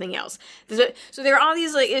if it's something else. So there are all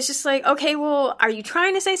these, like, it's just like, okay, well, are you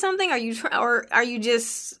trying to say something? Or are you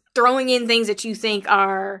just throwing in things that you think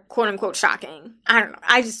are quote-unquote shocking? I don't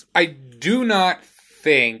know. I do not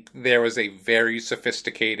think there was a very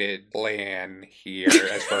sophisticated plan here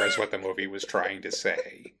as far as what the movie was trying to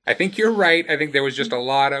say. I think you're right. I think there was just a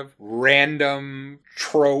lot of random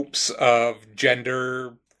tropes of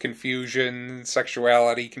gender confusion,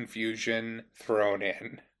 sexuality confusion thrown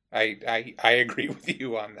in. I agree with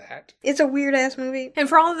you on that. It's a weird-ass movie. And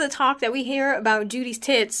for all of the talk that we hear about Judy's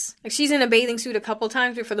tits, like, she's in a bathing suit a couple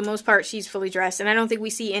times, but for the most part, she's fully dressed. And I don't think we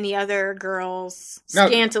see any other girls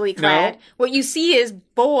scantily clad. No. What you see is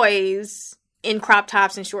boys in crop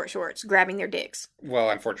tops and short shorts grabbing their dicks. Well,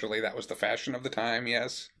 unfortunately, that was the fashion of the time,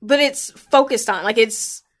 yes. But it's focused on, like,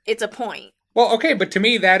 it's a point. Well, okay, but to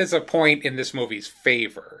me, that is a point in this movie's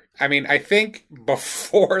favor. I mean, I think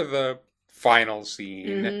before the final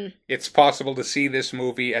scene, it's possible to see this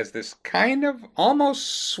movie as this kind of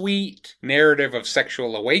almost sweet narrative of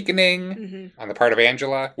sexual awakening on the part of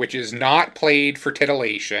Angela, which is not played for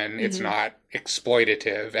titillation. It's not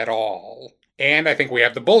exploitative at all. And I think we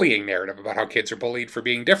have the bullying narrative about how kids are bullied for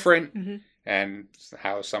being different and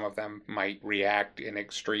how some of them might react in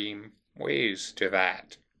extreme ways to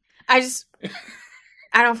that. I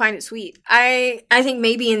don't find it sweet. I think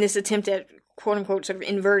maybe in this attempt at quote-unquote sort of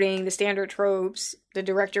inverting the standard tropes, the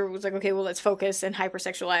director was like, okay, well, let's focus and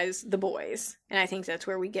hypersexualize the boys. And I think that's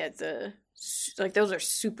where we get those are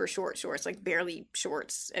super short shorts, like barely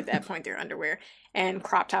shorts at that point, they're underwear, and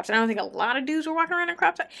crop tops. And I don't think a lot of dudes were walking around in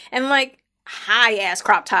crop tops. And, like, high-ass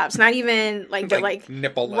crop tops, not even, like, they're, like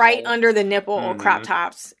nipple right level. Under the nipple crop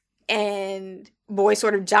tops. And boys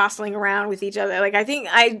sort of jostling around with each other. Like, I think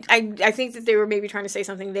that they were maybe trying to say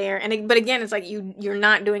something there. But again, it's like you're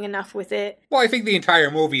not doing enough with it. Well, I think the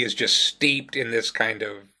entire movie is just steeped in this kind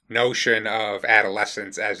of notion of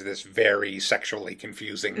adolescence as this very sexually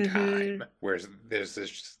confusing time, whereas there's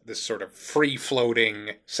this sort of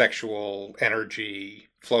free-floating sexual energy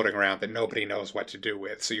floating around that nobody knows what to do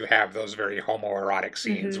with. So you have those very homoerotic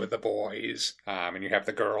scenes with the boys, and you have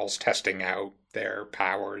the girls testing out their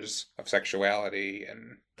powers of sexuality.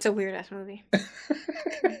 And it's a weird-ass movie.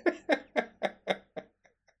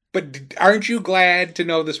 But aren't you glad to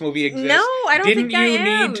know this movie exists? No, I don't think I am. Didn't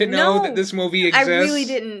you need to know that this movie exists? I really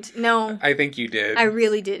didn't. No. I think you did. I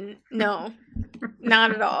really didn't. No.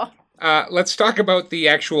 Not at all. Let's talk about the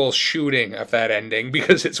actual shooting of that ending,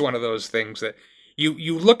 because it's one of those things that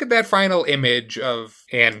you look at that final image of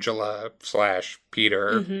Angela /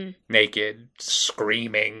 Peter naked,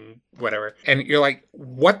 screaming, whatever, and you're like,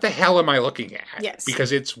 what the hell am I looking at? Yes.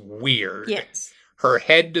 Because it's weird. Yes. Her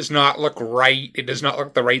head does not look right. It does not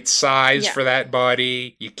look the right size for that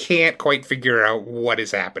body. You can't quite figure out what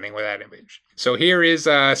is happening with that image. So here is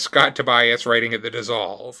Scott Tobias writing at The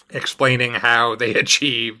Dissolve, explaining how they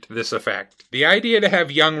achieved this effect. The idea to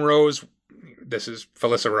have young Rose, this is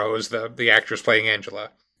Felissa Rose, the actress playing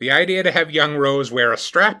Angela. The idea to have young Rose wear a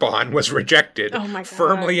strap-on was rejected,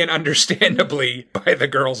 firmly and understandably, by the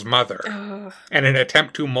girl's mother. Ugh. And an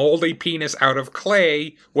attempt to mold a penis out of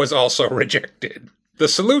clay was also rejected. The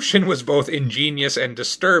solution was both ingenious and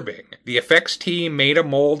disturbing. The effects team made a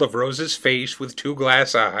mold of Rose's face with 2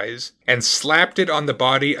 glass eyes and slapped it on the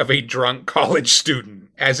body of a drunk college student.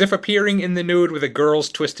 As if appearing in the nude with a girl's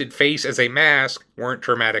twisted face as a mask weren't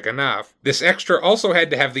traumatic enough, this extra also had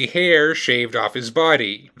to have the hair shaved off his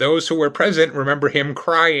body. Those who were present remember him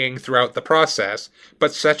crying throughout the process,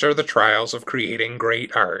 but such are the trials of creating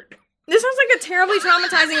great art. This sounds like a terribly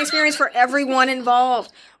traumatizing experience for everyone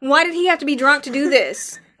involved. Why did he have to be drunk to do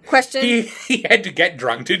this? Question. He had to get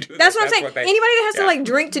drunk to do this. That's what I'm saying. Anybody that has to,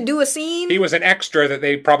 drink to do a scene. He was an extra that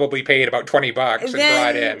they probably paid about $20 and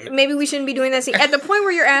brought in. Maybe we shouldn't be doing that scene. At the point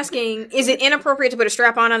where you're asking, is it inappropriate to put a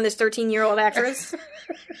strap on this 13-year-old actress?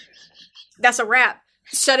 That's a wrap.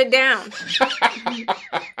 Shut it down.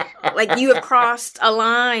 You have crossed a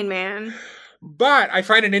line, man. But I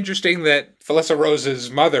find it interesting that Felissa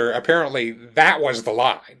Rose's mother, apparently that was the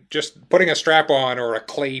line. Just putting a strap on or a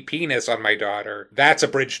clay penis on my daughter, that's a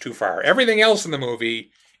bridge too far. Everything else in the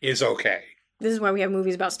movie is okay. This is why we have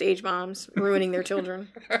movies about stage moms ruining their children.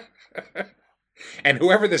 And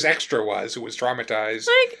whoever this extra was who was traumatized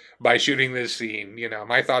by shooting this scene,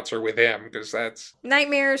 my thoughts are with him, because that's...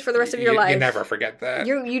 nightmares for the rest of your life. You never forget that.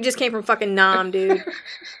 You just came from fucking Nam, dude.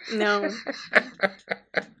 No.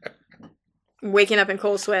 Waking up in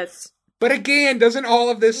cold sweats. But again, doesn't all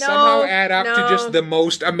of this somehow add up to just the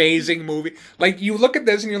most amazing movie? Like, you look at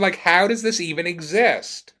this and you're like, how does this even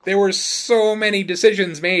exist? There were so many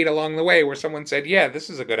decisions made along the way where someone said, yeah, this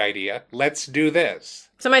is a good idea. Let's do this.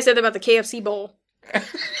 Somebody said that about the KFC bowl.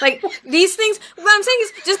 Like, these things, what I'm saying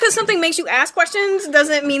is, just because something makes you ask questions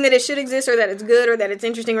doesn't mean that it should exist, or that it's good, or that it's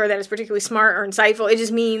interesting, or that it's particularly smart or insightful. It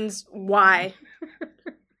just means, why?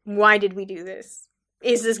 Why did we do this?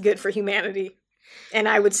 Is this good for humanity? And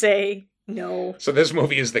I would say, no. So this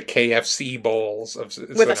movie is the KFC bowls of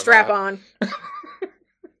cinema. With a strap on.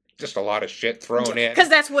 Just a lot of shit thrown in. Because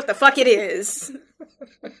that's what the fuck it is.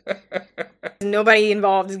 Nobody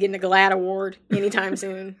involved is getting a GLAAD award anytime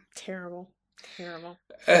soon. Terrible.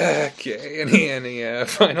 Okay, any final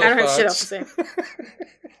thoughts? I don't have shit else to say. I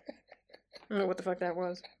don't know what the fuck that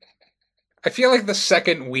was. I feel like the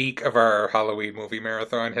second week of our Halloween movie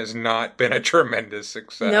marathon has not been a tremendous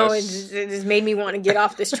success. No, it just made me want to get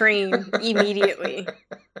off this train immediately.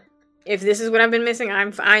 If this is what I've been missing,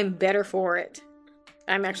 I'm better for it.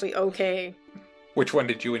 I'm actually okay. Which one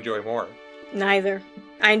did you enjoy more? Neither.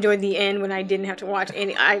 I enjoyed the end when I didn't have to watch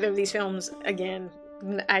either of these films again.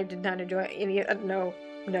 I did not enjoy any. No.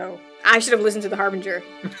 I should have listened to The Harbinger.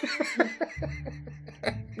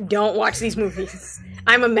 Don't watch these movies.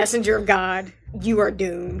 I'm a messenger of God. You are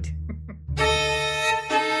doomed.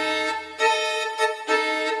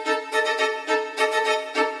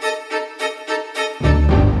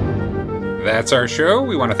 That's our show.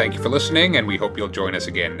 We want to thank you for listening, and we hope you'll join us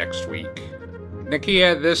again next week.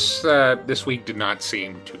 Nakia, this week did not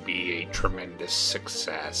seem to be a tremendous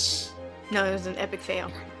success. No, it was an epic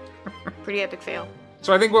fail. Pretty epic fail.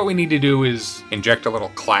 So I think what we need to do is inject a little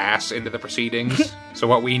class into the proceedings. So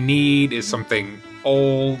what we need is something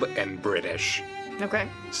old and British. Okay.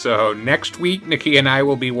 So next week, Nakia and I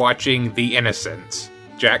will be watching The Innocents,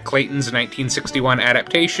 Jack Clayton's 1961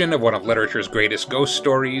 adaptation of one of literature's greatest ghost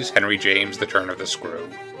stories, Henry James' The Turn of the Screw.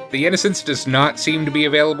 The Innocents does not seem to be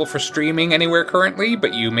available for streaming anywhere currently,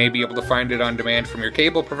 but you may be able to find it on demand from your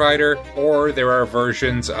cable provider, or there are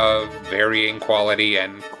versions of varying quality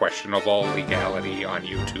and questionable legality on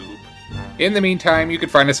YouTube. In the meantime, you can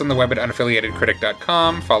find us on the web at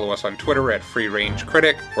unaffiliatedcritic.com, follow us on Twitter at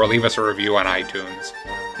FreeRangeCritic, or leave us a review on iTunes.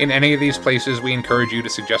 In any of these places, we encourage you to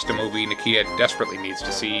suggest a movie Nakia desperately needs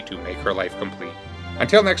to see to make her life complete.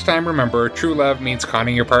 Until next time, remember, true love means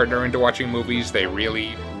conning your partner into watching movies they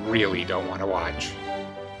really, really don't want to watch.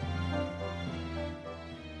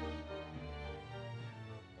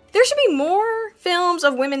 There should be more films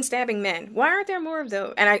of women stabbing men. Why aren't there more of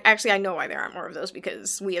those? And I know why there aren't more of those,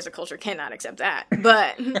 because we as a culture cannot accept that.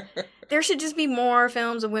 But there should just be more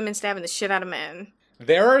films of women stabbing the shit out of men.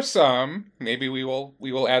 There are some. Maybe we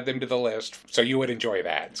will add them to the list, so you would enjoy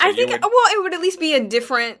that. So I think, it would at least be a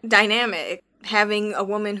different dynamic, having a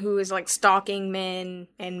woman who is, like, stalking men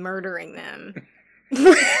and murdering them.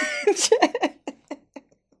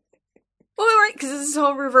 Well, right, because this is a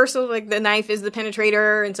whole reversal, like, the knife is the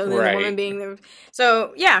penetrator, and so then the woman being the...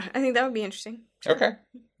 So, yeah, I think that would be interesting. Sure. Okay.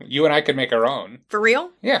 You and I could make our own. For real?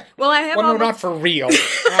 Yeah. Well, I have not for real.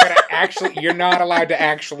 You're not allowed to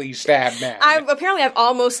actually stab men. Apparently I've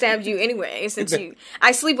almost stabbed you anyway, since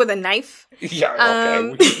I sleep with a knife.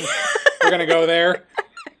 Yeah, okay. We're going to go there.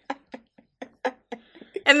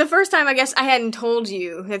 And the first time, I guess, I hadn't told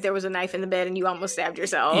you that there was a knife in the bed and you almost stabbed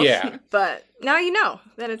yourself. Yeah. But now you know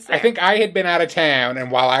that it's there. I think I had been out of town,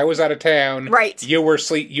 and while I was out of town, right,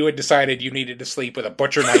 you had decided you needed to sleep with a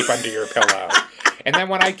butcher knife under your pillow. And then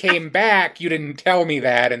when I came back, you didn't tell me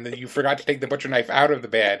that, and then you forgot to take the butcher knife out of the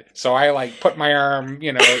bed. So I, put my arm,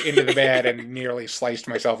 into the bed and nearly sliced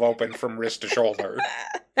myself open from wrist to shoulder.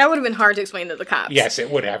 That would have been hard to explain to the cops. Yes,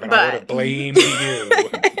 it would have, and I would have blamed you.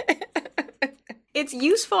 It's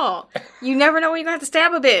useful. You never know when you're going to have to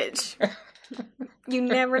stab a bitch. You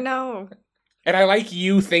never know. And I like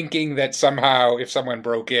you thinking that somehow, if someone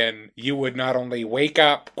broke in, you would not only wake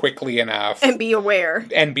up quickly enough... And be aware.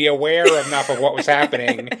 Enough of what was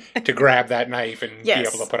happening to grab that knife and be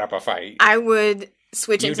able to put up a fight. I would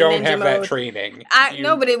switch into ninja mode. You don't have that training.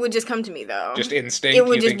 No, but it would just come to me, though. Just instinct? It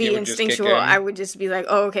would just be instinctual. I would just be like,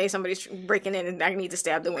 oh, okay, somebody's breaking in and I need to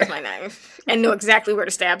stab them with my knife. And know exactly where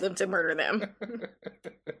to stab them to murder them.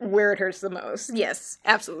 Where it hurts the most. Yes,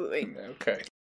 absolutely. Okay.